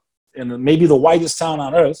Oklahoma, in maybe the whitest town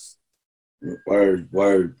on earth,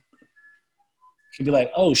 word. He'd be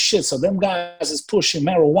like, oh shit, so them guys is pushing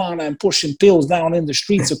marijuana and pushing pills down in the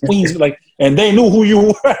streets of Queens, and they knew who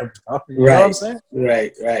you were. Bro. You know what I'm saying?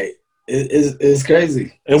 Right. It's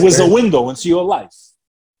crazy. It was a window into your life.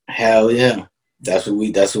 Hell yeah. That's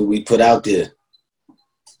what we put out there.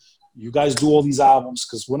 You guys do all these albums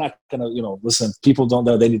because we're not gonna, listen, people don't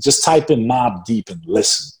know. They just type in Mobb Deep and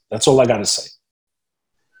listen. That's all I gotta say.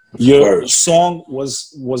 Your song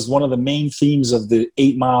was one of the main themes of the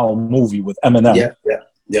 8 Mile movie with Eminem.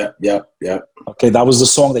 Yeah. Okay, that was the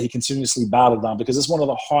song that he continuously battled on because it's one of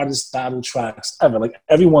the hardest battle tracks ever. Like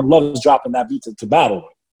everyone loves dropping that beat to battle.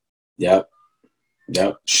 Yep.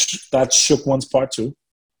 That's Shook One's Part 2.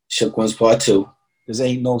 Shook One's Part 2. There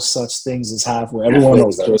ain't no such things as halfway. Everyone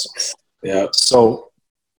knows that. Yeah. So,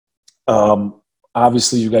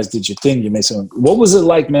 obviously, you guys did your thing. You made some. What was it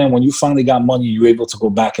like, man, when you finally got money? You were able to go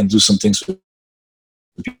back and do some things for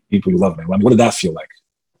people you love, man. I mean, what did that feel like?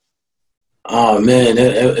 Oh man,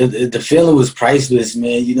 the feeling was priceless,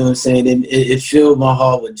 man. You know what I'm saying? It filled my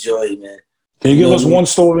heart with joy, man. Can you give us one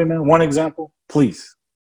story, man? One example, please.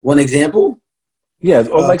 One example? Yeah,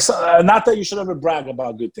 or not that you should ever brag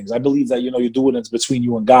about good things. I believe that, you do it, it's between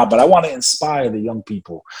you and God, but I want to inspire the young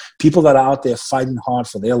people that are out there fighting hard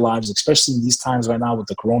for their lives, especially in these times right now with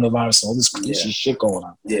the coronavirus and all this crazy shit going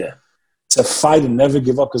on. Yeah. To fight and never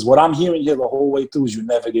give up, because what I'm hearing here the whole way through is you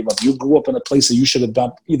never give up. You grew up in a place that you should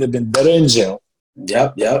have either been better in jail.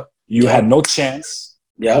 Yep. You had no chance.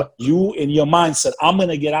 Yep. You, in your mind, said, I'm going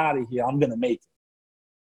to get out of here. I'm going to make it.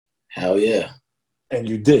 Hell yeah. And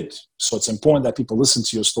you did. So it's important that people listen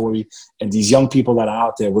to your story, and these young people that are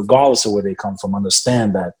out there, regardless of where they come from,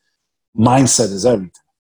 understand that mindset is everything,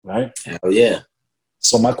 right? Hell yeah.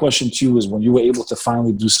 So my question to you is, when you were able to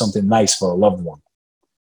finally do something nice for a loved one,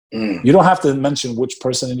 you don't have to mention which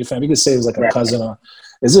person in your family. You could say it was like a cousin. Or,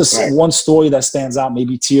 is this one story that stands out?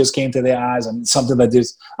 Maybe tears came to their eyes. I mean, something that did.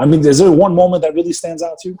 I mean, is there one moment that really stands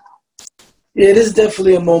out to you? Yeah, it is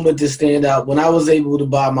definitely a moment to stand out. When I was able to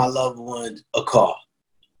buy my loved one a car,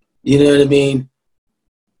 you know what I mean?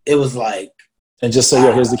 It was like, and just say,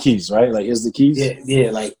 yo, here's the keys, right? Like, here's the keys.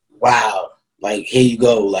 Yeah, like, wow, like, here you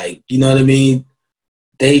go, like, you know what I mean?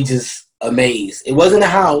 They just amazed. It wasn't a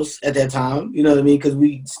house at that time, you know what I mean? Because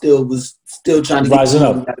we was still trying to get rising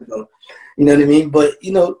up. You know what I mean? But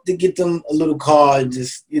to get them a little car and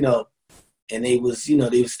just and they was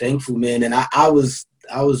thankful, man. And I was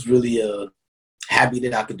really happy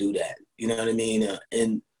that I could do that. You know what I mean?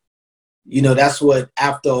 And that's what,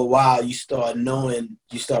 after a while, you start knowing,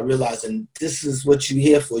 you start realizing this is what you're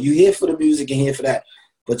here for. You're here for the music and here for that,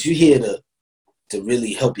 but you're here to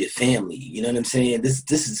really help your family. You know what I'm saying? This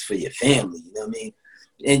is for your family. You know what I mean?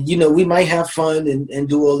 And, we might have fun and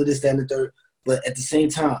do all of this, that, and the third, but at the same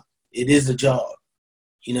time, it is a job.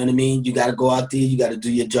 You know what I mean? You got to go out there, you got to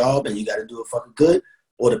do your job, and you got to do it fucking good,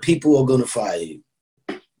 or the people are going to fire you.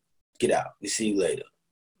 Get out. We see you later.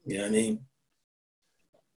 You know what I mean?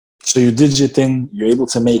 So you did your thing. You're able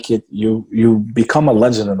to make it. You become a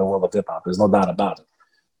legend in the world of hip hop. There's no doubt about it.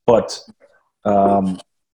 But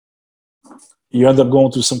you end up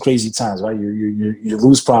going through some crazy times, right? You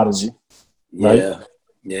lose Prodigy, right? Yeah,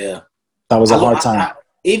 yeah. That was a hard time.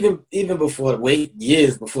 Even before,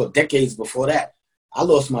 years before, decades before that, I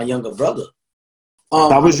lost my younger brother.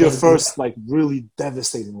 That was your first, like, really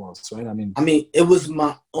devastating loss, right? I mean, it was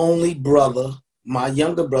my only brother, my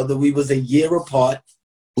younger brother. We was a year apart.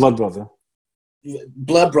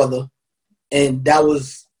 blood brother, and that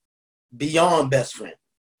was beyond best friend.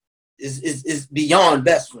 Is beyond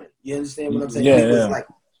best friend. You understand what I'm saying? Yeah,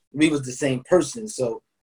 we was the same person. So,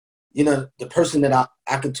 you know, the person that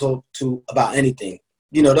I could talk to about anything.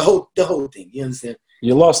 You know, the whole thing. You understand?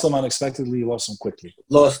 You lost them unexpectedly. You lost them quickly.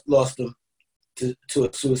 Lost them to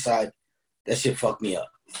a suicide. That shit fucked me up.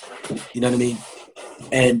 You know what I mean?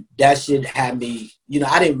 And that shit had me, you know,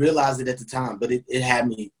 I didn't realize it at the time, but it had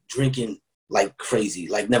me drinking like crazy,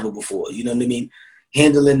 like never before. You know what I mean?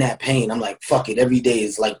 Handling that pain. I'm like, fuck it. Every day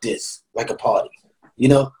is like this, like a party. You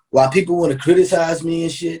know, while people want to criticize me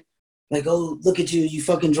and shit, like, oh, look at you, you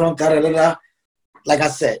fucking drunk, da da da da. Like I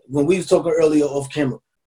said, when we was talking earlier off camera,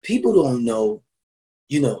 people don't know,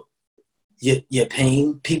 you know, your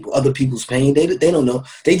pain, other people's pain. They don't know.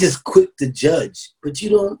 They just quick to judge, but you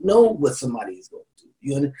don't know what somebody is going through.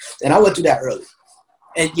 You know, and I went through that early.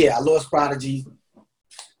 And yeah, I lost Prodigy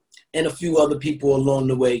and a few other people along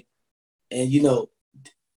the way. And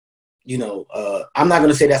I'm not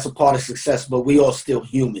gonna say that's a part of success, but we all still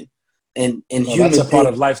human. And human. That's a part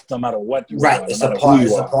of life, no matter what you right. are. It's a part.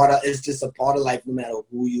 It's just a part of life, no matter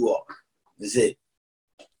who you are. That's it.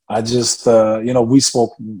 I just, we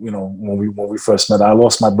spoke, when we first met. I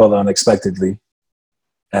lost my brother unexpectedly,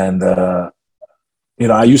 and I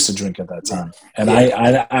used to drink at that time, and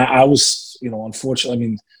I was, unfortunately. I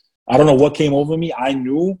mean, I don't know what came over me. I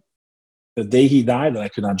knew the day he died that I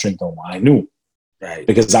could not drink no more. I knew, right,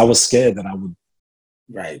 because I was scared that I would.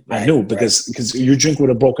 Right. I knew because you drink with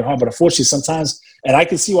a broken heart, but unfortunately, sometimes, and I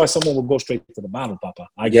can see why someone would go straight to the bottle, Papa.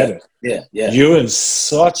 I get it. Yeah. You're in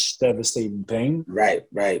such devastating pain. Right.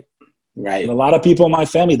 And a lot of people in my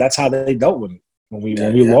family, that's how they dealt with it. When we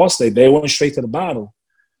lost, they went straight to the bottle.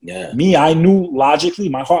 Yeah. Me, I knew logically,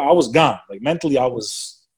 my heart, I was gone. Like mentally, I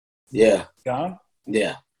was gone.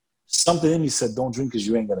 Yeah. Something in me said, "Don't drink because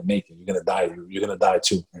you ain't gonna make it. You're gonna die. You're gonna die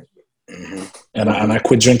too." Mm-hmm. And I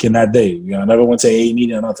quit drinking that day. I never went to AA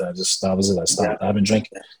meeting or nothing. That was it. I stopped. Yeah. I've been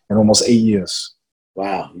drinking in almost 8 years.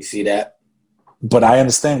 Wow, you see that? But I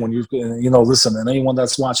understand when listen, and anyone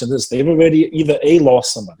that's watching this, they've already either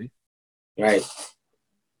lost somebody, right,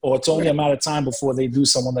 or it's only a matter of time before they do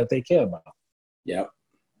someone that they care about. Yep.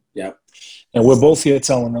 And we're both here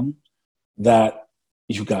telling them that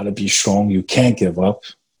you got to be strong. You can't give up.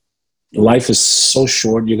 Life is so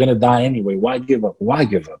short. You're gonna die anyway. Why give up?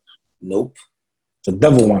 Nope. The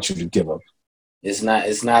devil wants you to give up. It's not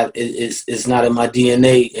in my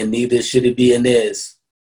DNA, and neither should it be in theirs.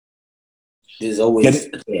 There's always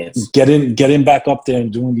a chance. Getting back up there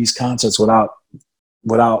and doing these concerts without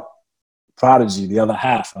Prodigy, the other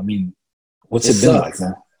half. I mean, what's it been like,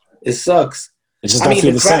 man? It sucks. It just don't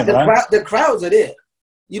feel the same, right? The crowds are there.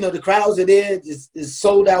 The crowds are there. It's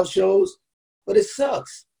sold out shows, but it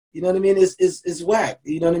sucks. You know what I mean? It's whack.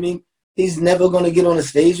 You know what I mean? He's never going to get on a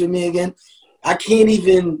stage with me again. I can't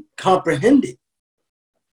even comprehend it.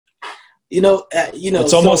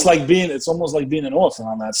 It's almost like being an orphan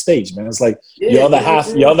on that stage, man. It's like your other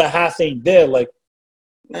half ain't there. Like,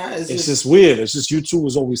 it's just weird. It's just you two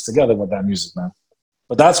was always together with that music, man.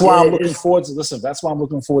 But that's why I'm looking forward to. Listen, that's why I'm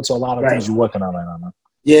looking forward to a lot of things you're working on right now, man.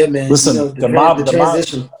 Yeah, man. Listen, the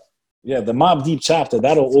transition. The Mobb Deep chapter,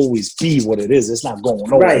 that'll always be what it is. It's not going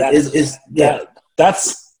nowhere. Right.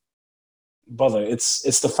 That's, brother,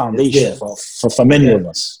 it's the foundation for many of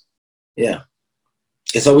us. Yeah.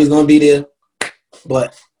 It's always going to be there,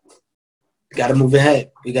 but we got to move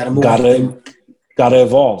ahead. We got to move ahead. Got to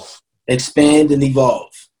evolve. Expand and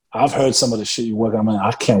evolve. I've heard some of the shit you work on, man.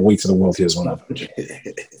 I can't wait till the world hears what I've heard.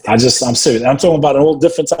 I'm serious. I'm talking about all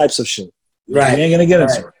different types of shit. Right. You ain't going to get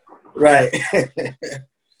into it. Right.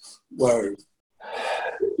 Word.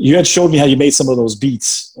 You had showed me how you made some of those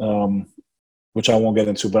beats, which I won't get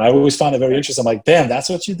into, but I always found it very interesting. I'm like, damn, that's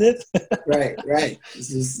what you did? Right.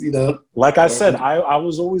 This is, Like I said, I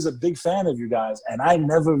was always a big fan of you guys, and I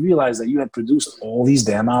never realized that you had produced all these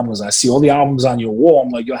damn albums. I see all the albums on your wall. I'm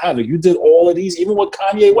like, yo, Havoc, you did all of these? Even with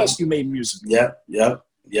Kanye West, you made music. Yep.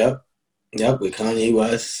 With Kanye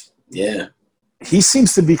West, yeah. He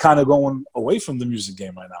seems to be kind of going away from the music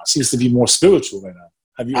game right now. Seems to be more spiritual right now.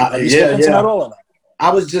 Have you spoken to that at all?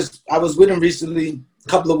 I was with him recently, a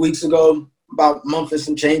couple of weeks ago, about a month and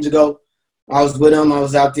some change ago. I was with him. I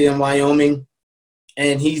was out there in Wyoming,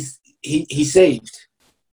 and he saved.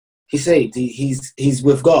 He's saved. He's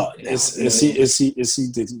with God. Is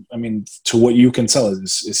he? I mean, to what you can tell,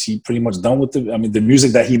 is he pretty much done with the? I mean, the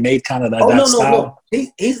music that he made, kind of that style. No.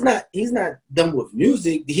 He's not done with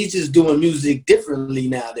music. He's just doing music differently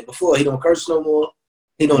now than before. He don't curse no more.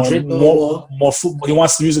 He don't drink no more. He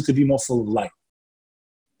wants the music to be more full of light.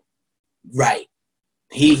 Right.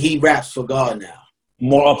 He raps for God now.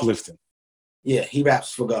 More uplifting. Yeah, he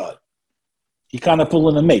raps for God. He kind of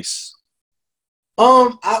pulling a Mace.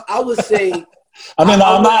 I would say. I mean,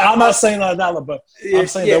 I'm not saying that, but I'm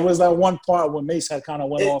saying there was that one part where Mace had kind of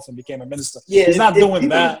went off and became a minister. Yeah, he's not doing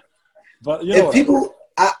that. But people,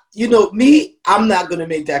 I'm not gonna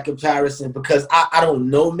make that comparison because I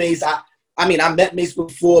don't know Mace. I mean, I met Mace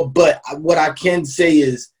before, but what I can say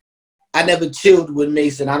is I never chilled with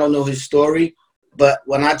Mace, and I don't know his story. But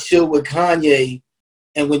when I chill with Kanye,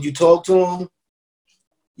 and when you talk to him,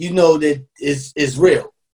 you know that it's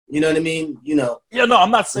real. You know what I mean? You know. Yeah, no,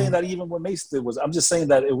 I'm not saying that even what Mace did was. I'm just saying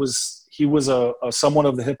that he was a someone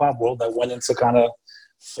of the hip hop world that went into kind of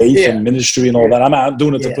faith and ministry and all that. I'm not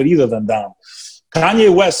doing it to put either of them down.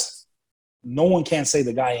 Kanye West, no one can say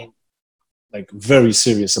the guy ain't like very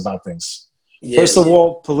serious about things. First of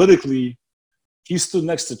all, politically, he stood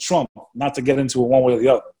next to Trump, not to get into it one way or the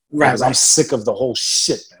other. Right. Because I'm sick of the whole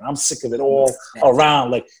shit, man. I'm sick of it all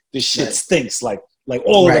around. Like, this shit stinks. Like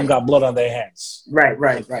all of them got blood on their hands. Right.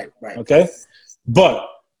 Okay? But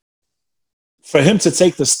for him to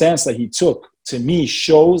take the stance that he took, to me,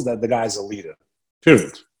 shows that the guy's a leader.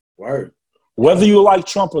 Period. Word. Whether you like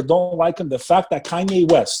Trump or don't like him, the fact that Kanye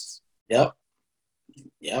West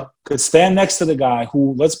could stand next to the guy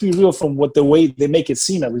who, let's be real, from the way they make it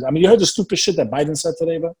seem at least. I mean, you heard the stupid shit that Biden said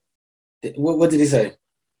today, bro? What did he say?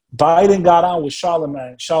 Biden got on with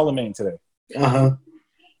Charlemagne today. Uh-huh.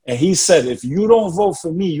 And he said, if you don't vote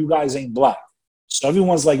for me, you guys ain't black. So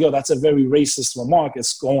everyone's like, yo, that's a very racist remark.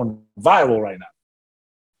 It's going viral right now.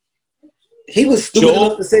 He was stupid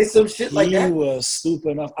enough to say some shit like that. He was stupid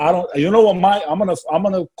enough. You know what, I'm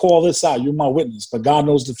gonna call this out. You're my witness, but God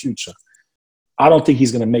knows the future. I don't think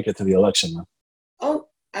he's gonna make it to the election, man. Oh,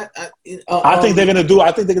 I think they're gonna do.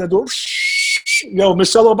 Yo,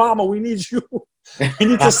 Michelle Obama, we need you. We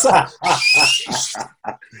need to stop.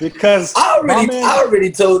 Because I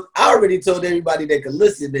already told everybody that could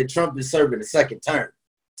listen that Trump is serving a second term.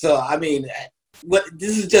 So I mean,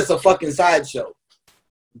 this is just a fucking sideshow.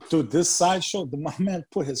 Dude, this sideshow, my man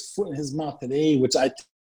put his foot in his mouth today, which I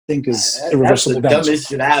think is irreversible. That's the dumbest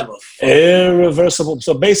shit ever. Irreversible.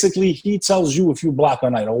 So basically, he tells you if you black or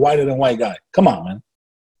not, a whiter than white guy. Come on, man.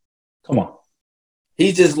 Come on.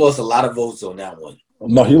 He just lost a lot of votes on that one.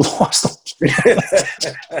 No, he lost. Because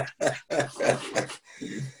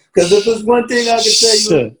if there's one thing I can tell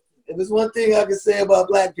you, if there's one thing I can say about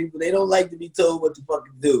black people, they don't like to be told what to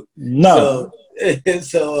fucking do. No.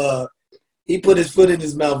 So he put his foot in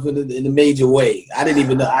his mouth in a major way. I didn't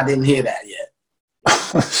even know. I didn't hear that yet.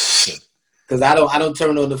 Because I don't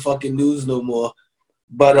turn on the fucking news no more.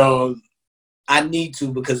 But I need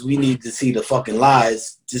to, because we need to see the fucking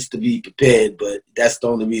lies just to be prepared. But that's the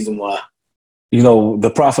only reason why. You know, the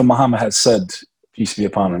Prophet Muhammad had said, peace be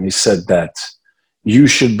upon him, he said that you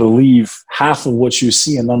should believe half of what you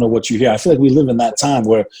see and none of what you hear. I feel like we live in that time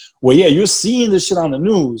where you're seeing this shit on the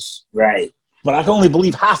news. Right. But I can only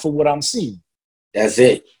believe half of what I'm seeing. That's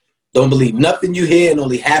it. Don't believe nothing you hear and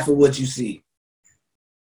only half of what you see.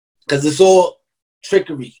 Because it's all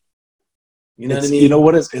trickery. You know what I mean? You know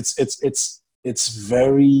what? It's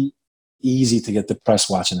very easy to get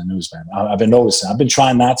depressed watching the news, man. I've been noticing. I've been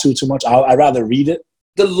trying not to too much. I'd rather read it.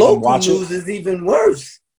 The local news is even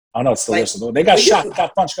worse. I know it's still worse. They got shot,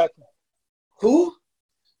 got punched, got killed. Who?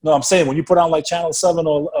 No, I'm saying when you put on like Channel 7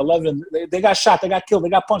 or 11, they got shot, they got killed, they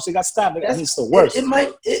got punched, they got stabbed. It's the worst.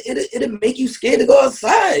 It'll make you scared to go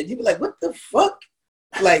outside. You'd be like, what the fuck?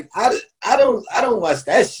 Like, I don't watch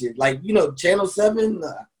that shit. Like, Channel 7,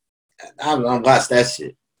 I don't watch that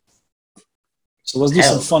shit. So let's do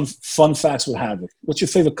some fun facts with Havoc. What's your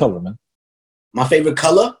favorite color, man? My favorite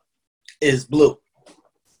color is blue.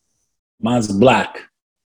 Mine's black.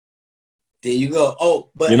 There you go. Oh,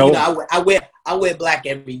 but I wear black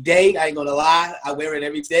every day. I ain't gonna lie. I wear it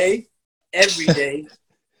every day. Every day.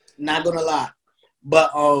 Not gonna lie.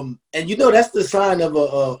 But and that's the sign of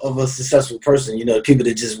a successful person. People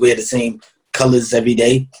that just wear the same colors every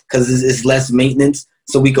day because it's less maintenance.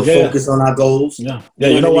 So we can focus on our goals. Yeah.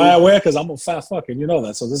 You know why I wear? Because I'm a fat fucker. You know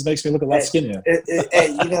that. So this makes me look a lot skinnier. Hey,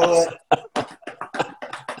 you know what?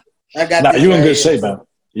 I got. Nah, you in good shape, man.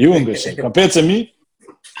 You in good shape compared to me.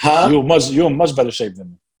 Huh? You're in much better shape than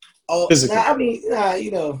me. Oh, physically. I mean,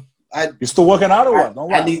 you still working out or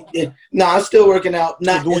what? I'm still working out.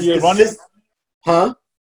 Not doing your running. Huh?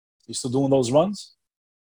 You still doing those runs?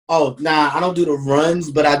 Oh, nah, I don't do the runs,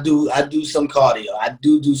 but I do some cardio. I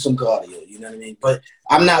do some cardio, you know what I mean? But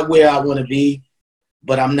I'm not where I want to be,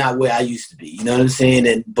 but I'm not where I used to be. You know what I'm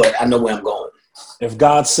saying? But I know where I'm going. If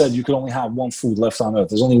God said you could only have one food left on earth,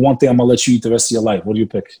 there's only one thing I'm going to let you eat the rest of your life, what do you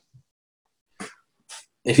pick?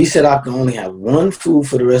 If he said I can only have one food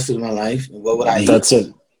for the rest of my life, what would I eat? That's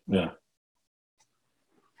it. Yeah.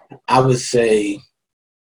 I would say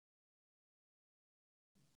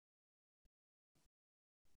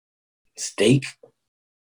steak.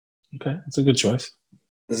 Okay, that's a good choice.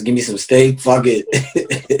 Let's give me some steak. Fuck it.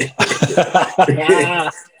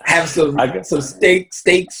 Have some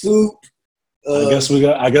steak soup. I guess we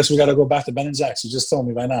got to go back to Ben and Jack's. You just told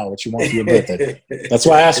me right now what you want for your birthday. That's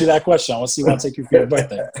why I asked you that question. I want to see what I take you for your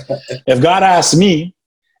birthday. If God asked me,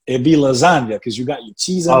 it'd be lasagna because you got your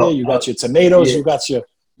cheese in there, you got your tomatoes, you got your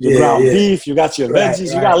ground beef, you got your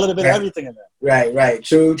veggies, you got a little bit of everything in there. Right.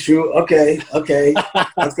 True. Okay.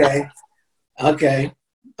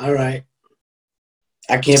 All right.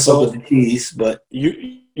 I can't fuck with the cheese, but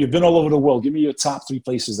you've been all over the world. Give me your top 3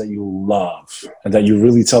 places that you love and that you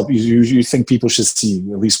really you think people should see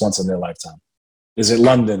at least once in their lifetime. Is it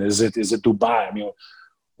London? Is it Dubai? I mean,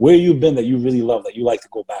 where you been that you really love that you like to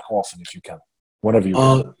go back often if you can? Whatever you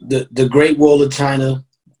want. The Great Wall of China,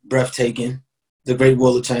 breathtaking. The Great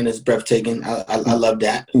Wall of China is breathtaking. I love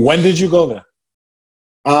that. When did you go there?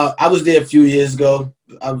 I was there a few years ago.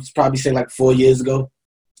 I would probably say like 4 years ago.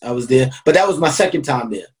 I was there, but that was my second time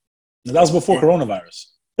there. That was before coronavirus.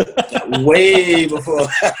 Way before.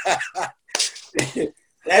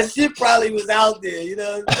 That shit probably was out there. You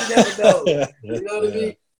know, you never know. You know what I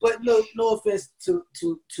mean? But no offense to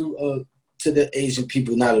the Asian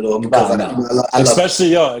people, not at all. Because I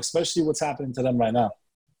love especially what's happening to them right now.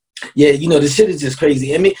 Yeah, you know, the shit is just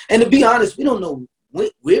crazy. I mean, and to be honest, we don't know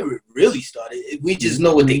where it really started. We just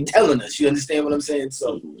know what they telling us. You understand what I'm saying?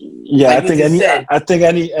 So yeah, like I think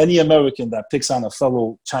any American that picks on a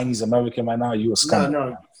fellow Chinese American right now, you a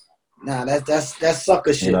scumbag. Nah, that's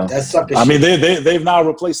sucker shit. You know? That's sucker shit. I mean, they've now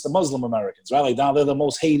replaced the Muslim Americans, right? Like now they're the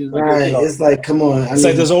most hated. Right. You know, it's like, come on. It's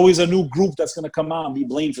like there's always a new group that's gonna come out and be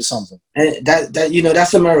blamed for something. And that you know,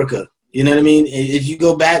 that's America. You know what I mean? If you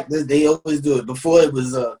go back, they always do it. Before it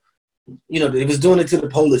was you know, they was doing it to the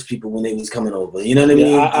Polish people when they was coming over. You know what I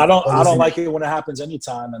mean? I don't like it when it happens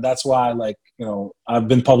anytime, and that's why, like, you know, I've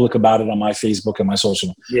been public about it on my Facebook and my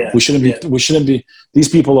social. Yeah, we shouldn't be. These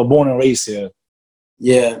people are born and raised here.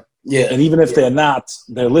 Yeah, and even if they're not,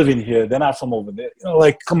 they're living here. They're not from over there. You know,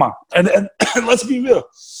 like, come on, and let's be real.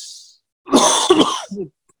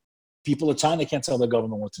 People of China can't tell the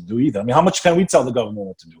government what to do either. I mean, how much can we tell the government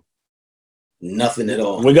what to do? Nothing at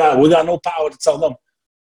all. We got no power to tell them.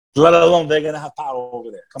 Let alone they're gonna have power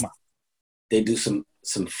over there. Come on. They do some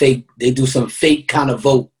fake. They do some fake kind of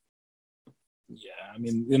vote. Yeah, I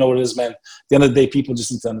mean, you know what it is, man. At the end of the day, people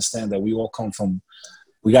just need to understand that we all come from.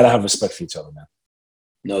 We gotta have respect for each other, man.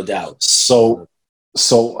 No doubt. So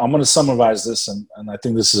I'm gonna summarize this, and I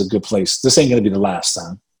think this is a good place. This ain't gonna be the last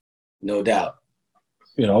time. No doubt.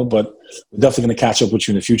 You know, but we're definitely gonna catch up with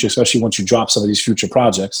you in the future, especially once you drop some of these future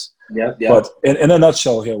projects. Yeah. But in a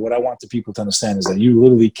nutshell here, what I want the people to understand is that you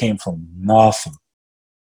literally came from nothing.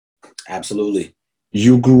 Absolutely.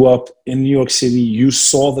 You grew up in New York City. You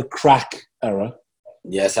saw the crack era.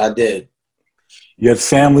 Yes, I did. You had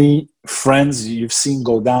family, friends you've seen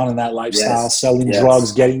go down in that lifestyle, selling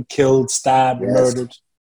drugs, getting killed, stabbed, murdered.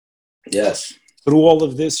 Yes. Through all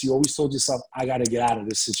of this, you always told yourself, I got to get out of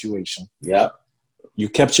this situation. Yep. You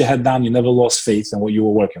kept your head down. You never lost faith in what you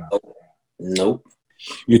were working on. Nope.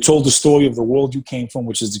 You told the story of the world you came from,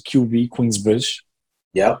 which is the QB, Queensbridge.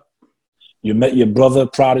 Yep. You met your brother,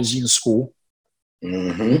 Prodigy, in school.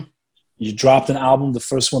 Mm-hmm. You dropped an album. The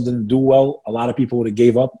first one didn't do well. A lot of people would have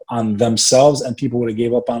gave up on themselves, and people would have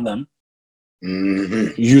gave up on them.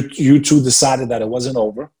 Mm-hmm. You two decided that it wasn't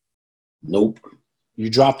over. Nope. You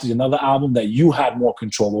dropped another album that you had more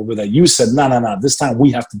control over, that you said, no, this time we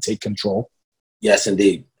have to take control. Yes,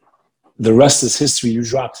 indeed. The rest is history. You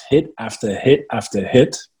dropped hit after hit after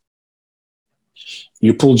hit.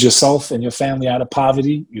 You pulled yourself and your family out of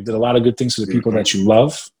poverty. You did a lot of good things for the people that you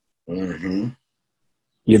love. Mm-hmm.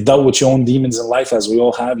 You dealt with your own demons in life, as we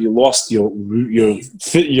all have. You lost your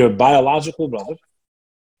biological brother.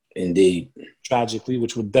 Indeed. Tragically,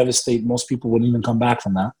 which would devastate. Most people wouldn't even come back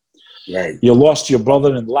from that. Right. You lost your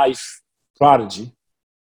brother in life, Prodigy.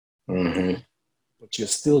 Mm-hmm. But you're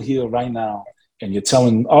still here right now. And you're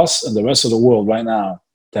telling us and the rest of the world right now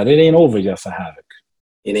that it ain't over yet for Havoc.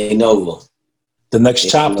 It ain't over. The next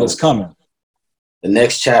chapter is coming. The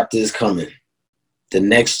next chapter is coming. The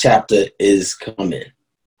next chapter is coming.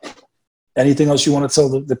 Anything else you want to tell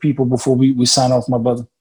the people before we sign off, my brother?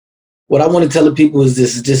 What I want to tell the people is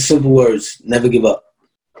this: just simple words. Never give up.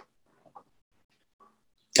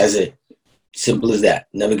 That's it. Simple as that.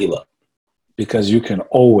 Never give up. Because you can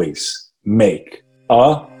always make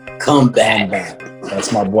a comeback.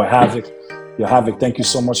 That's my boy Havoc. Yo, Havoc, thank you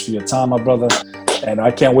so much for your time, my brother. And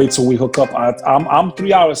I can't wait till we hook up. I'm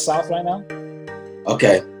 3 hours south right now.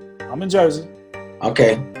 Okay. I'm in Jersey.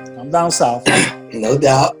 Okay. I'm down south. No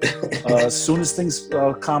doubt. As soon as things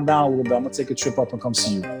calm down a little bit, I'm gonna take a trip up and come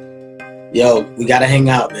see you. Yo, we gotta hang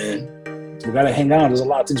out, man. We gotta hang out. There's a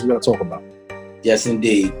lot of things we gotta talk about. Yes,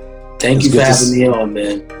 indeed. Thank you for having me on,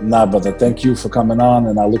 man. Nah, brother. Thank you for coming on,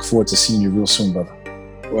 and I look forward to seeing you real soon, brother.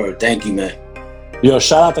 Word. Thank you, man. Yo,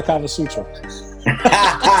 shout out to Kava Sutra.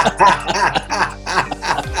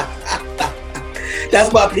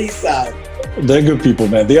 That's my peace sign. They're good people,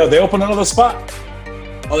 man. They opened another spot.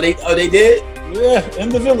 Oh, they did? Yeah, in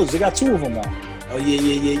the village. They got 2 of them now. Oh, yeah.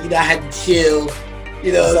 You know, I had to chill.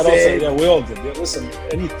 You know what I'm saying? Yeah, we all did. Yeah, listen,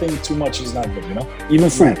 anything too much is not good, you know? Even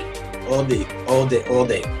food. Right. All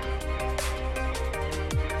day.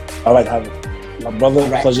 All right, Havoc. My brother,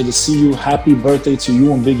 pleasure to see you. Happy birthday to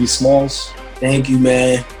you and Biggie Smalls. Thank you,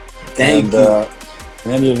 man. Thank you.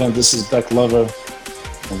 In any event, this is Beck Lover,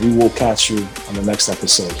 and we will catch you on the next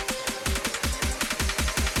episode.